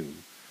review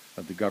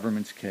of the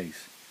government's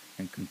case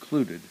and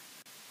concluded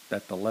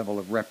that the level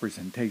of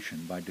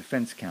representation by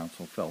defense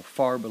counsel fell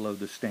far below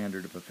the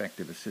standard of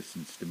effective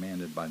assistance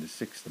demanded by the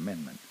Sixth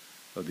Amendment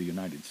of the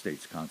United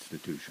States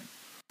Constitution.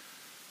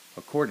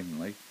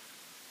 Accordingly,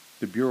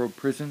 the Bureau of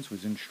Prisons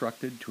was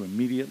instructed to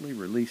immediately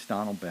release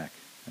Donald Beck,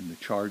 and the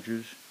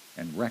charges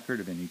and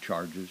record of any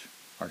charges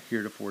are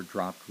heretofore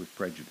dropped with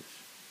prejudice.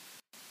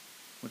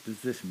 What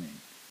does this mean?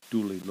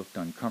 Dooley looked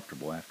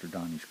uncomfortable after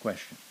Donnie's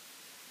question.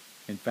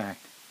 In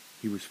fact,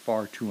 he was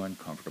far too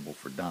uncomfortable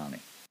for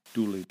Donnie.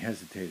 Dooley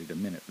hesitated a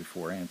minute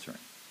before answering.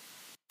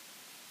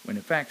 When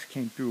the facts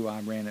came through,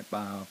 I ran it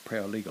by our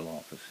paralegal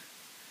office.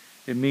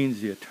 It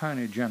means the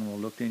Attorney General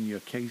looked into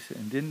your case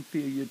and didn't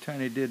feel your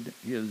attorney did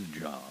his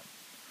job.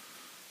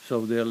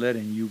 So they're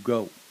letting you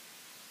go.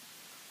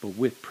 But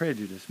with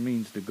prejudice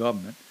means the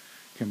government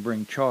can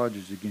bring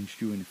charges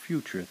against you in the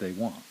future if they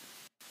want.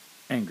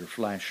 Anger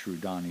flashed through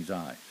Donnie's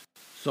eyes.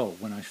 So,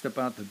 when I step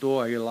out the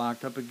door, are you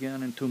locked up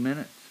again in 2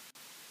 minutes?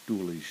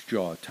 Dooley's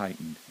jaw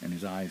tightened, and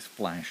his eyes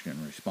flashed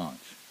in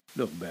response.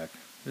 Look, Beck,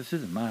 this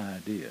isn't my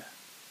idea.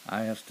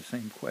 I asked the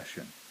same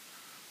question.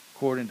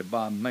 According to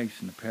Bob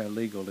Mason, the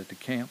paralegal at the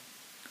camp,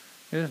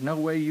 there's no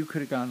way you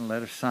could have gotten a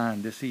letter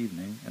signed this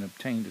evening and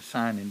obtained a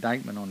signed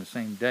indictment on the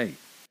same day.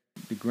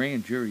 The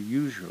grand jury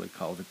usually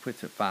calls it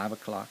quits at 5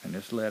 o'clock, and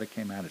this letter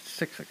came out at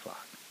 6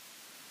 o'clock.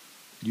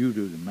 You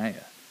do the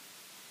math.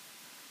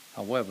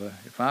 However,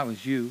 if I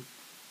was you,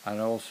 I'd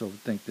also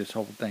think this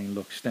whole thing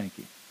looks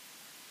stinky.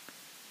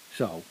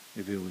 So,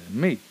 if it was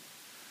me,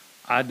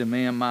 I'd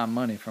demand my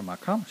money from my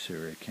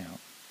commissary account.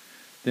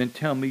 Then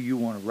tell me you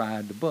want to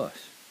ride the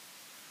bus.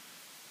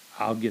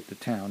 I'll get the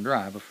town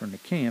driver from the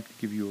camp to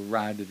give you a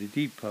ride to the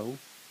depot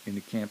in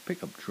the camp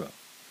pickup truck.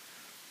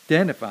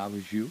 Then, if I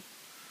was you,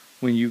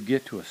 when you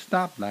get to a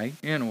stoplight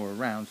in or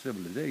around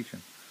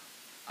civilization,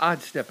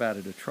 I'd step out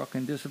of the truck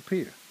and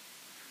disappear.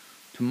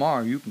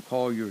 Tomorrow you can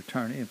call your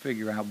attorney and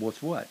figure out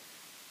what's what.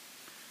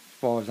 As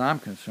far as I'm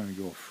concerned,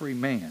 you're a free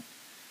man,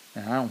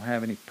 and I don't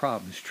have any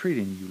problems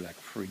treating you like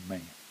a free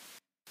man.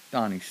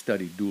 Donnie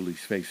studied Dooley's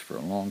face for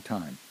a long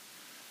time.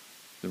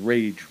 The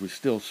rage was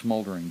still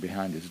smoldering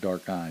behind his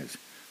dark eyes,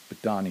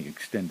 but Donnie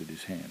extended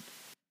his hand.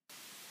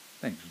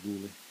 Thanks,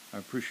 Dooley. I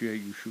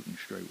appreciate you shooting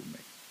straight with me.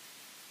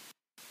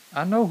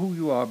 I know who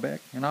you are,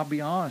 Beck, and I'll be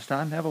honest,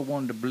 I never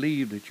wanted to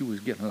believe that you was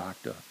getting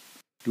locked up.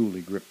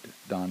 Dooley gripped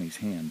Donnie's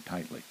hand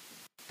tightly.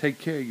 Take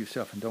care of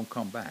yourself and don't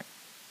come back.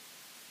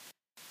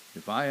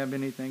 If I have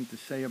anything to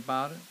say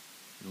about it,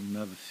 you'll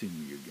never see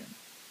me again.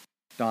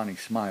 Donnie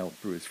smiled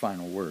through his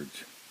final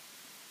words.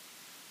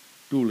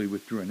 Dooley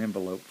withdrew an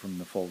envelope from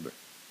the folder.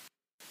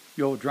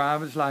 Your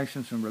driver's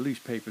license and release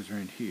papers are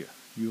in here.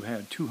 You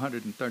had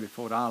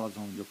 $234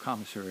 on your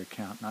commissary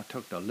account, and I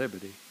took the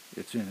liberty.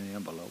 It's in an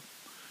envelope.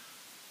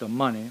 The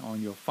money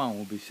on your phone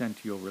will be sent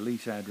to your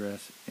release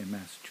address in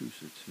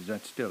Massachusetts. Is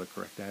that still the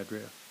correct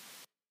address?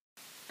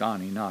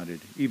 Donnie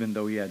nodded, even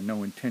though he had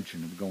no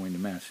intention of going to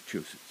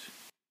Massachusetts.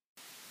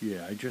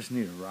 Yeah, I just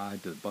need a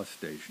ride to the bus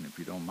station, if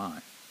you don't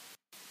mind.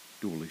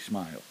 Dooley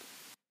smiled.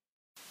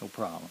 No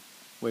problem.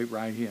 Wait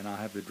right here, and I'll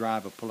have the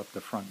driver pull up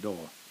the front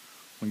door.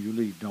 When you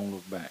leave, don't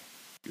look back.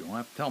 You don't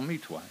have to tell me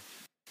twice,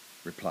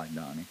 replied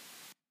Donnie.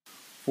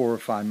 4 or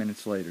 5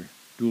 minutes later,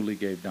 Dooley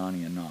gave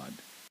Donnie a nod.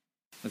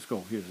 Let's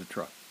go, here's the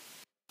truck.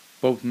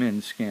 Both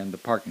men scanned the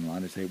parking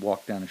lot as they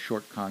walked down a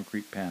short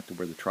concrete path to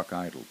where the truck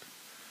idled.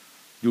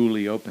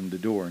 Dooley opened the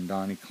door and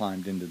Donnie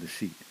climbed into the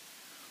seat.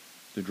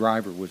 The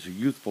driver was a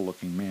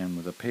youthful-looking man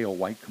with a pale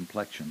white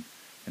complexion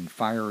and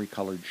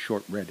fiery-colored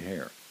short red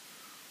hair.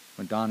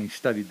 When Donnie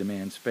studied the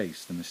man's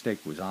face, the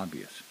mistake was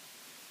obvious.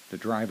 The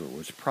driver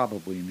was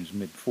probably in his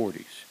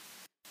mid-40s.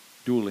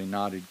 Dooley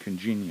nodded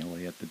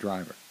congenially at the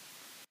driver.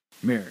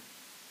 Merrick,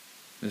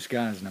 this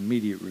guy's an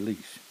immediate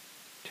release.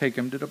 Take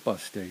him to the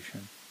bus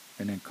station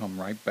and then come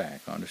right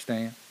back,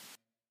 understand?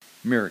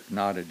 Merrick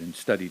nodded and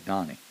studied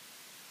Donnie.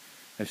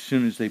 As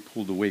soon as they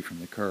pulled away from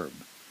the curb,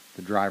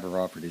 the driver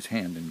offered his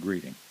hand in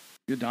greeting.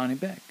 You're Donnie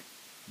Beck.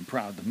 I'm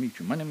proud to meet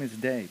you. My name is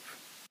Dave.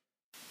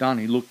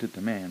 Donnie looked at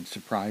the man,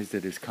 surprised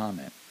at his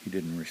comment. He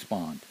didn't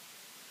respond.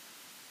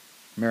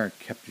 Merrick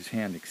kept his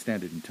hand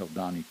extended until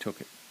Donnie took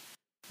it.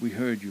 We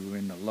heard you were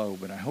in the low,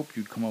 but I hoped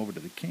you'd come over to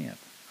the camp.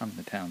 I'm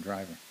the town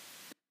driver.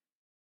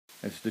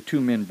 As the two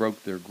men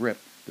broke their grip,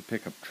 the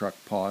pickup truck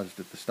paused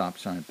at the stop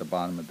sign at the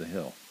bottom of the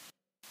hill.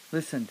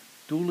 Listen,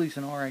 Dooley's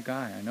an alright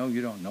guy. I know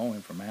you don't know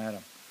him from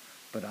Adam,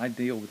 but I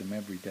deal with him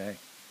every day.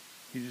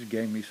 He just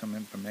gave me some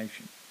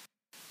information.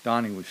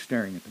 Donnie was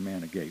staring at the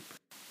man agape.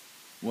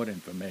 What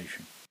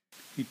information?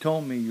 He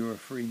told me you're a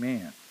free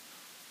man,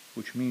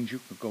 which means you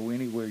could go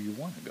anywhere you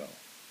want to go.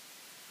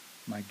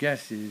 My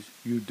guess is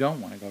you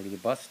don't want to go to the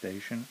bus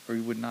station, or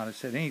you would not have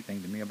said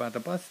anything to me about the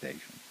bus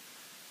station.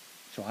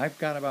 So I've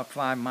got about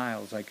 5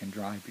 miles I can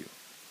drive you.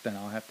 Then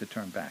I'll have to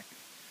turn back.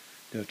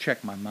 They'll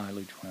check my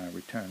mileage when I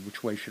return.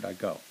 Which way should I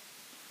go?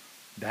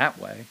 That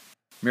way.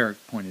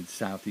 Merrick pointed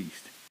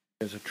southeast.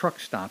 There's a truck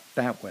stop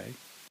that way.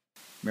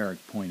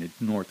 Merrick pointed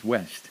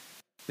northwest.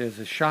 There's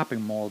a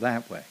shopping mall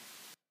that way.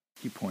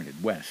 He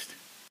pointed west.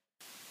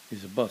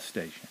 Is a bus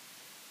station.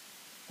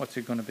 What's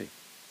it going to be?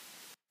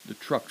 The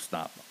truck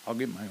stop. I'll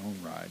get my own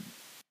ride.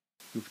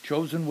 You've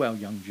chosen well,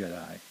 young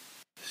Jedi,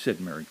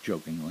 said Merrick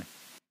jokingly.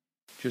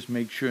 Just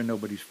make sure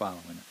nobody's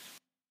following us.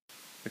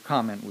 The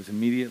comment was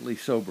immediately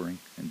sobering,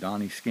 and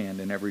Donnie scanned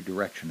in every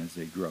direction as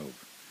they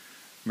drove.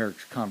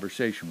 Merrick's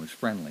conversation was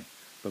friendly,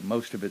 but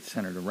most of it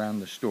centered around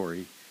the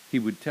story he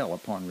would tell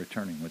upon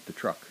returning with the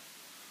truck.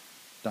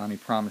 Donnie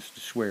promised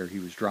to swear he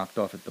was dropped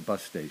off at the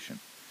bus station.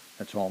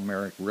 That's all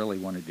Merrick really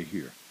wanted to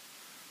hear.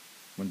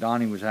 When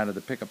Donnie was out of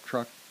the pickup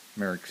truck,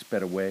 Merrick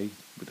sped away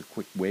with a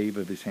quick wave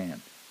of his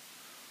hand.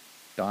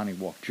 Donnie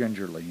walked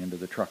gingerly into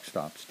the truck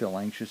stop, still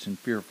anxious and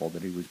fearful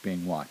that he was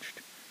being watched.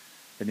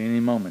 At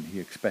any moment he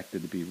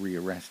expected to be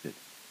rearrested.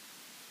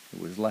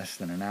 It was less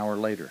than an hour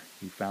later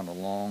he found a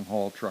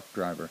long-haul truck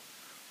driver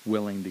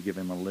willing to give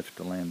him a lift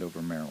to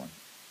Landover, Maryland.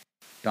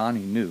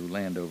 Donnie knew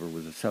Landover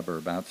was a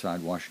suburb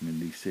outside Washington,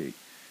 D.C.,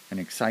 and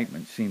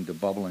excitement seemed to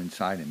bubble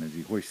inside him as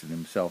he hoisted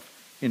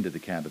himself into the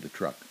cab of the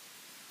truck.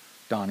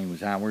 Donnie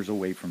was hours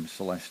away from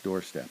Celeste's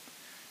doorstep,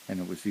 and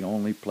it was the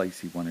only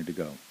place he wanted to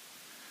go.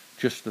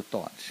 Just the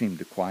thought seemed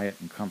to quiet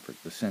and comfort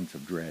the sense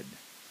of dread.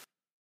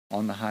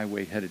 On the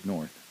highway headed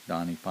north,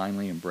 Donnie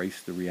finally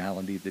embraced the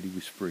reality that he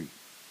was free.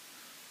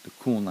 The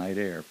cool night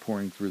air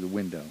pouring through the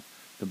window,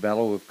 the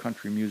bellow of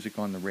country music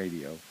on the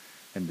radio,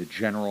 and the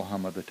general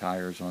hum of the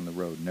tires on the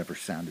road never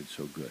sounded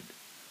so good.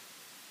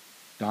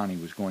 Donnie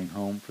was going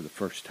home for the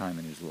first time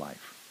in his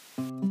life.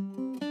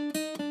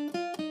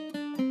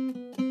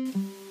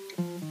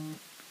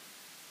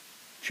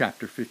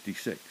 Chapter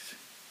 56.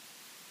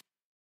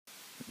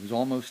 It was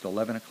almost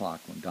 11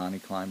 o'clock when Donnie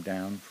climbed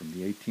down from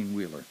the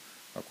 18-wheeler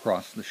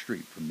across the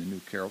street from the New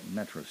Carrollton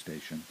Metro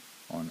Station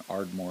on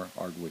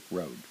Ardmore-Ardwick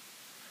Road.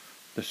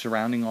 The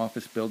surrounding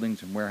office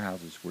buildings and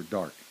warehouses were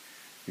dark,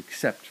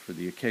 except for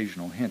the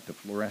occasional hint of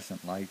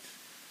fluorescent lights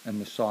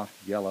and the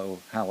soft yellow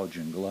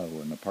halogen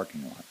glow in the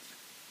parking lots.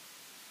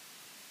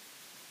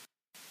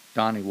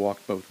 Donnie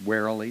walked both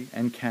warily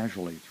and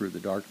casually through the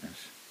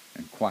darkness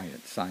and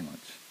quiet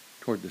silence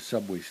toward the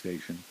subway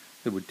station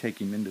that would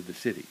take him into the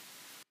city.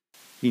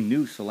 He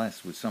knew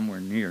Celeste was somewhere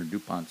near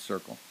DuPont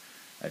Circle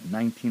at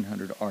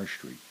 1900 R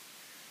Street,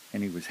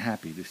 and he was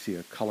happy to see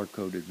a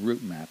color-coded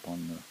route map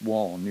on the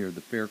wall near the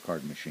fare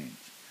card machines.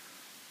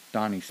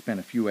 Donnie spent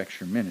a few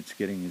extra minutes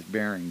getting his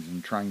bearings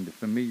and trying to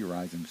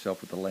familiarize himself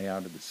with the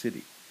layout of the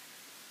city.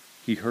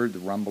 He heard the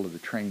rumble of the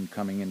train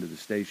coming into the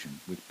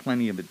station with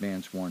plenty of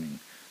advance warning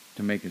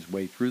to make his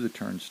way through the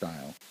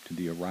turnstile to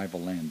the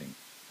arrival landing.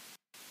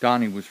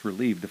 Donnie was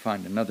relieved to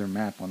find another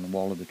map on the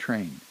wall of the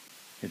train.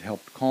 It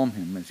helped calm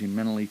him as he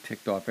mentally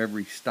ticked off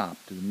every stop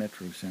to the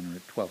Metro Center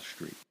at 12th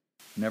Street.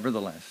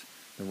 Nevertheless,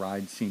 the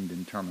ride seemed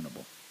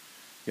interminable.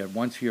 Yet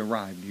once he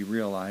arrived, he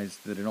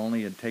realized that it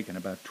only had taken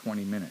about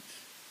 20 minutes.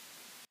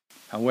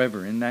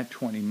 However, in that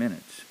 20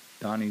 minutes,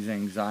 Donnie's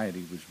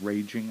anxiety was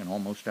raging and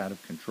almost out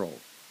of control.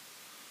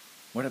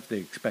 What if they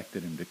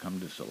expected him to come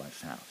to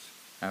Celeste's house?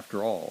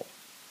 After all,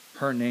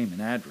 her name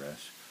and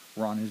address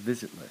were on his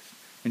visit list,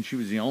 and she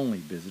was the only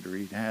visitor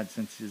he'd had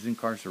since his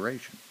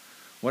incarceration.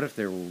 What if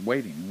they were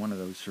waiting and one of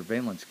those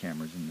surveillance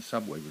cameras in the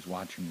subway was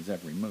watching his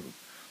every move?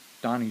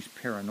 Donnie's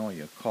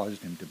paranoia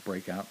caused him to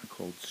break out in a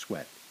cold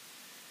sweat.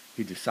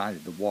 He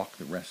decided to walk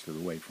the rest of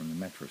the way from the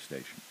metro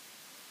station.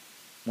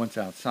 Once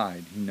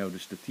outside, he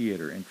noticed a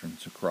theater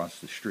entrance across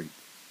the street.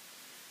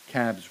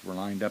 Cabs were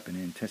lined up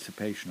in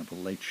anticipation of a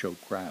late show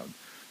crowd,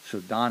 so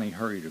Donnie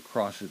hurried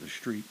across the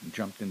street and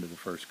jumped into the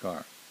first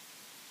car.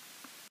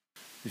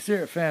 "Is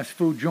there a fast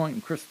food joint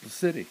in Crystal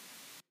City?"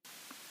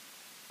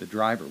 The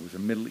driver was a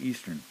Middle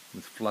Eastern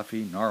with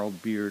fluffy,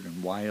 gnarled beard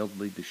and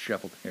wildly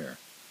disheveled hair.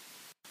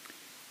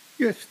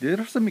 "Yes,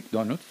 there's a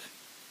McDonald's."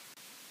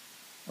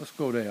 "Let's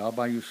go there. I'll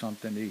buy you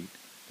something to eat.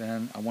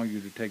 Then I want you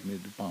to take me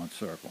to DuPont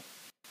Circle."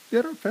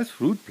 "There are fast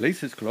food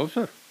places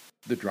closer,"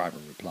 the driver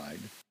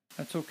replied.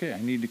 "That's okay. I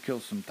need to kill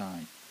some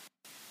time."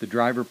 The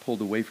driver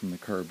pulled away from the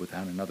curb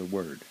without another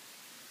word.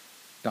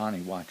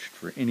 Donnie watched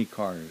for any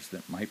cars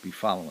that might be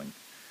following,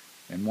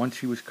 and once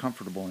he was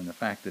comfortable in the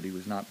fact that he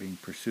was not being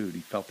pursued,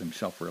 he felt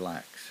himself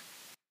relax.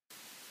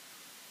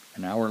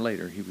 An hour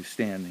later, he was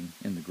standing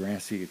in the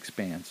grassy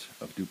expanse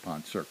of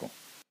DuPont Circle.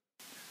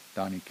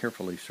 Donnie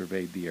carefully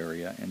surveyed the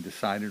area and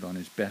decided on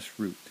his best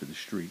route to the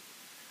street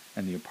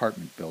and the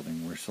apartment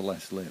building where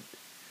Celeste lived.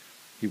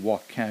 He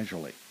walked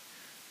casually,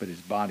 but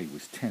his body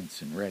was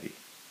tense and ready.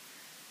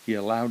 He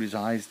allowed his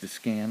eyes to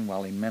scan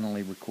while he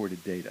mentally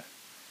recorded data.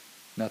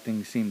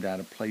 Nothing seemed out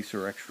of place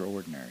or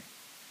extraordinary.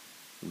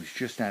 It was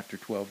just after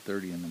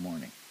 12:30 in the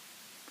morning.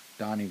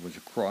 Donnie was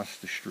across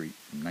the street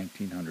from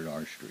 1900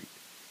 R Street.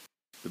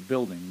 The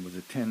building was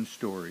a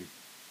 10-story,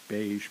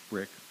 beige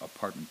brick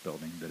apartment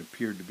building that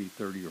appeared to be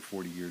 30 or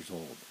 40 years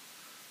old.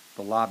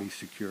 The lobby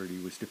security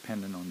was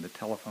dependent on the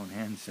telephone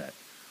handset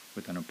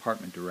with an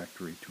apartment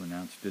directory to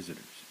announce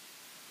visitors.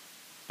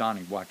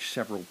 Donnie watched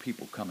several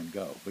people come and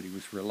go, but he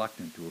was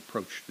reluctant to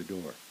approach the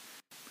door.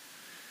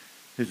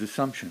 His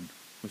assumption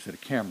was that a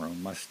camera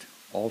must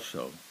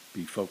also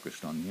be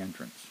focused on the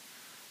entrance.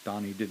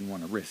 Donnie didn't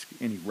want to risk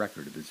any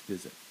record of his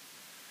visit.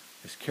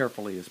 As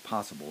carefully as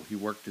possible, he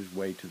worked his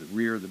way to the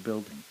rear of the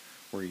building,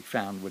 where he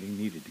found what he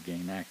needed to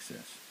gain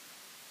access.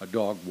 A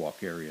dog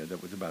walk area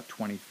that was about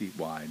 20 feet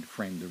wide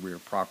framed the rear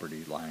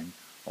property line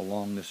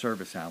along the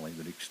service alley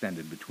that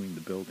extended between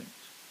the buildings.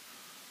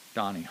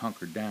 Donnie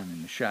hunkered down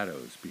in the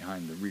shadows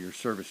behind the rear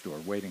service door,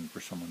 waiting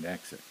for someone to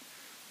exit.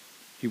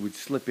 He would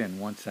slip in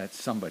once that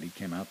somebody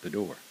came out the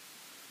door.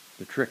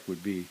 The trick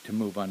would be to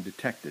move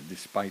undetected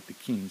despite the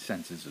keen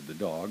senses of the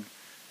dog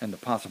and the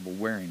possible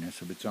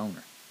wariness of its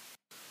owner.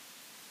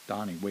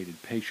 Donnie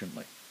waited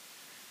patiently.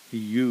 He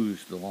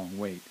used the long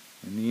wait.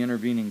 In the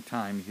intervening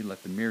time, he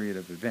let the myriad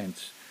of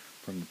events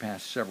from the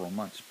past several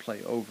months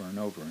play over and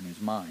over in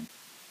his mind,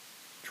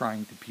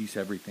 trying to piece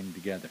everything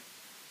together.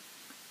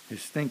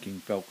 His thinking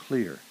felt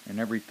clear, and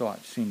every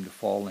thought seemed to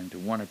fall into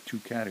one of two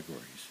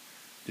categories: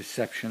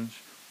 deceptions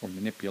or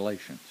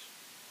manipulations.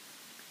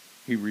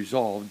 He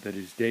resolved that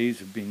his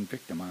days of being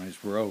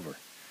victimized were over.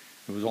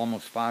 It was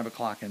almost 5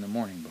 o'clock in the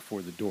morning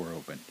before the door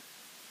opened.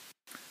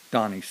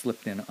 Donnie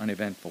slipped in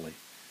uneventfully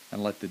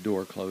and let the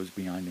door close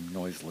behind him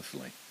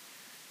noiselessly.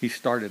 He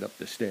started up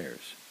the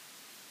stairs.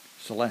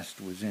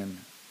 Celeste was in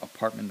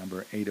apartment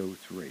number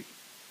 803.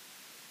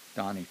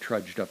 Donnie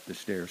trudged up the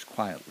stairs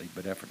quietly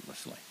but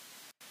effortlessly.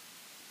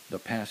 The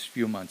past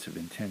few months of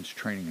intense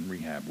training and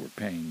rehab were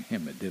paying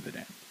him a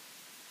dividend.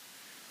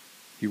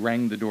 He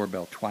rang the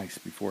doorbell twice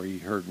before he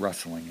heard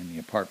rustling in the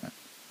apartment.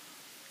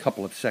 A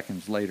couple of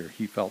seconds later,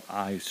 he felt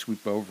eyes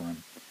sweep over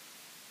him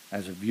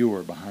as a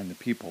viewer behind the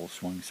peephole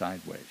swung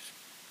sideways.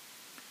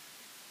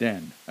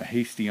 Then, a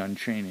hasty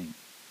unchaining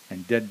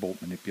and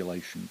deadbolt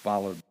manipulation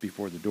followed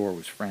before the door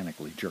was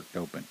frantically jerked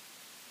open.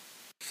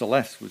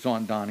 Celeste was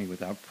on Donnie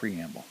without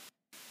preamble.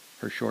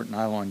 Her short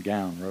nylon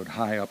gown rode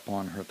high up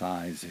on her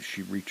thighs as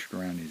she reached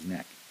around his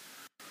neck.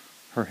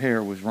 Her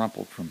hair was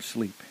rumpled from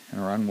sleep, and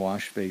her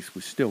unwashed face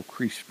was still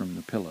creased from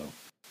the pillow,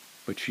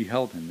 but she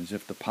held him as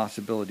if the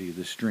possibility of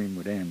this dream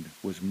would end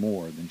was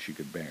more than she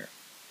could bear.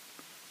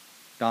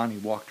 Donnie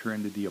walked her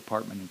into the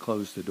apartment and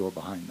closed the door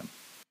behind them.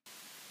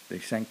 They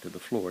sank to the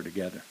floor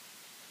together.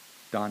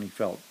 Donnie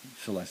felt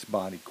Celeste's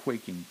body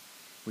quaking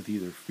with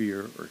either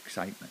fear or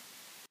excitement.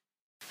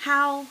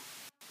 How?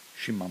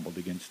 She mumbled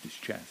against his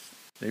chest.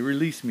 They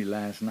released me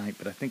last night,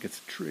 but I think it's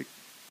a trick.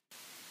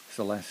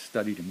 Celeste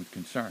studied him with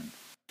concern.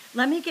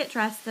 Let me get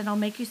dressed, and I'll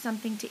make you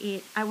something to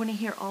eat. I want to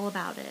hear all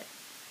about it.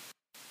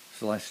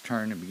 Celeste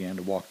turned and began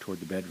to walk toward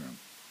the bedroom.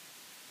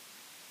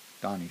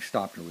 Donnie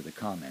stopped her with a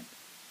comment.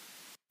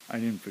 I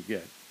didn't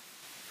forget.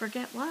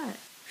 Forget what?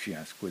 She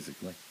asked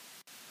quizzically.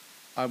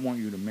 I want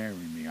you to marry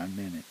me. I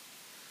meant it.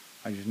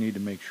 I just need to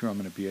make sure I'm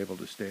going to be able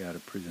to stay out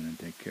of prison and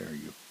take care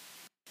of you.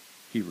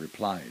 He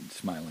replied,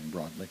 smiling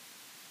broadly.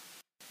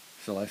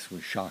 Celeste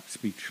was shocked,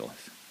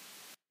 speechless.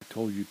 I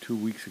told you 2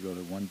 weeks ago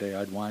that one day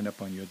I'd wind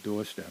up on your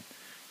doorstep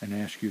and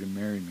ask you to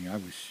marry me. I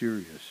was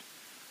serious.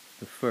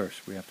 But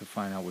first, we have to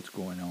find out what's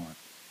going on.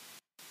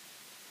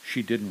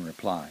 She didn't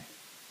reply.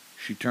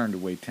 She turned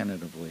away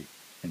tentatively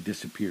and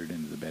disappeared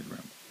into the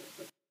bedroom.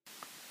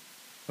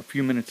 A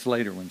few minutes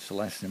later, when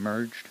Celeste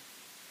emerged,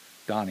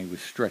 Donnie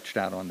was stretched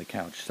out on the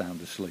couch,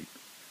 sound asleep.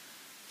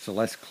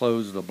 Celeste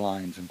closed the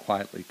blinds and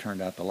quietly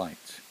turned out the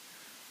lights.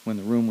 When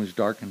the room was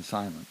dark and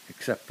silent,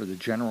 except for the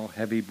general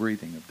heavy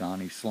breathing of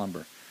Donnie's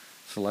slumber,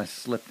 Celeste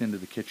slipped into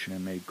the kitchen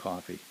and made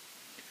coffee.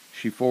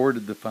 She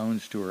forwarded the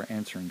phones to her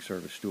answering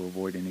service to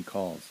avoid any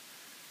calls,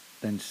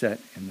 then sat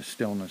in the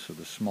stillness of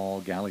the small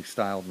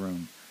galley-styled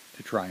room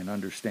to try and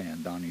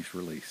understand Donnie's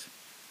release.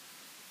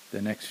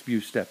 The next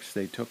few steps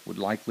they took would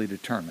likely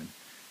determine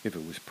if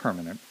it was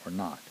permanent or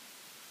not.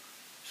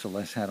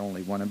 Celeste had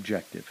only one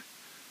objective.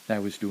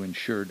 That was to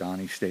ensure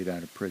Donnie stayed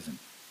out of prison.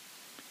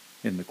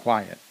 In the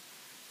quiet,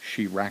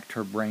 she racked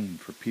her brain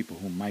for people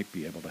who might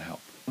be able to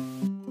help.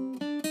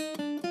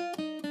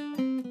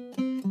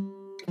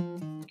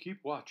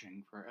 Keep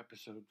watching for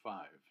episode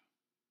 5.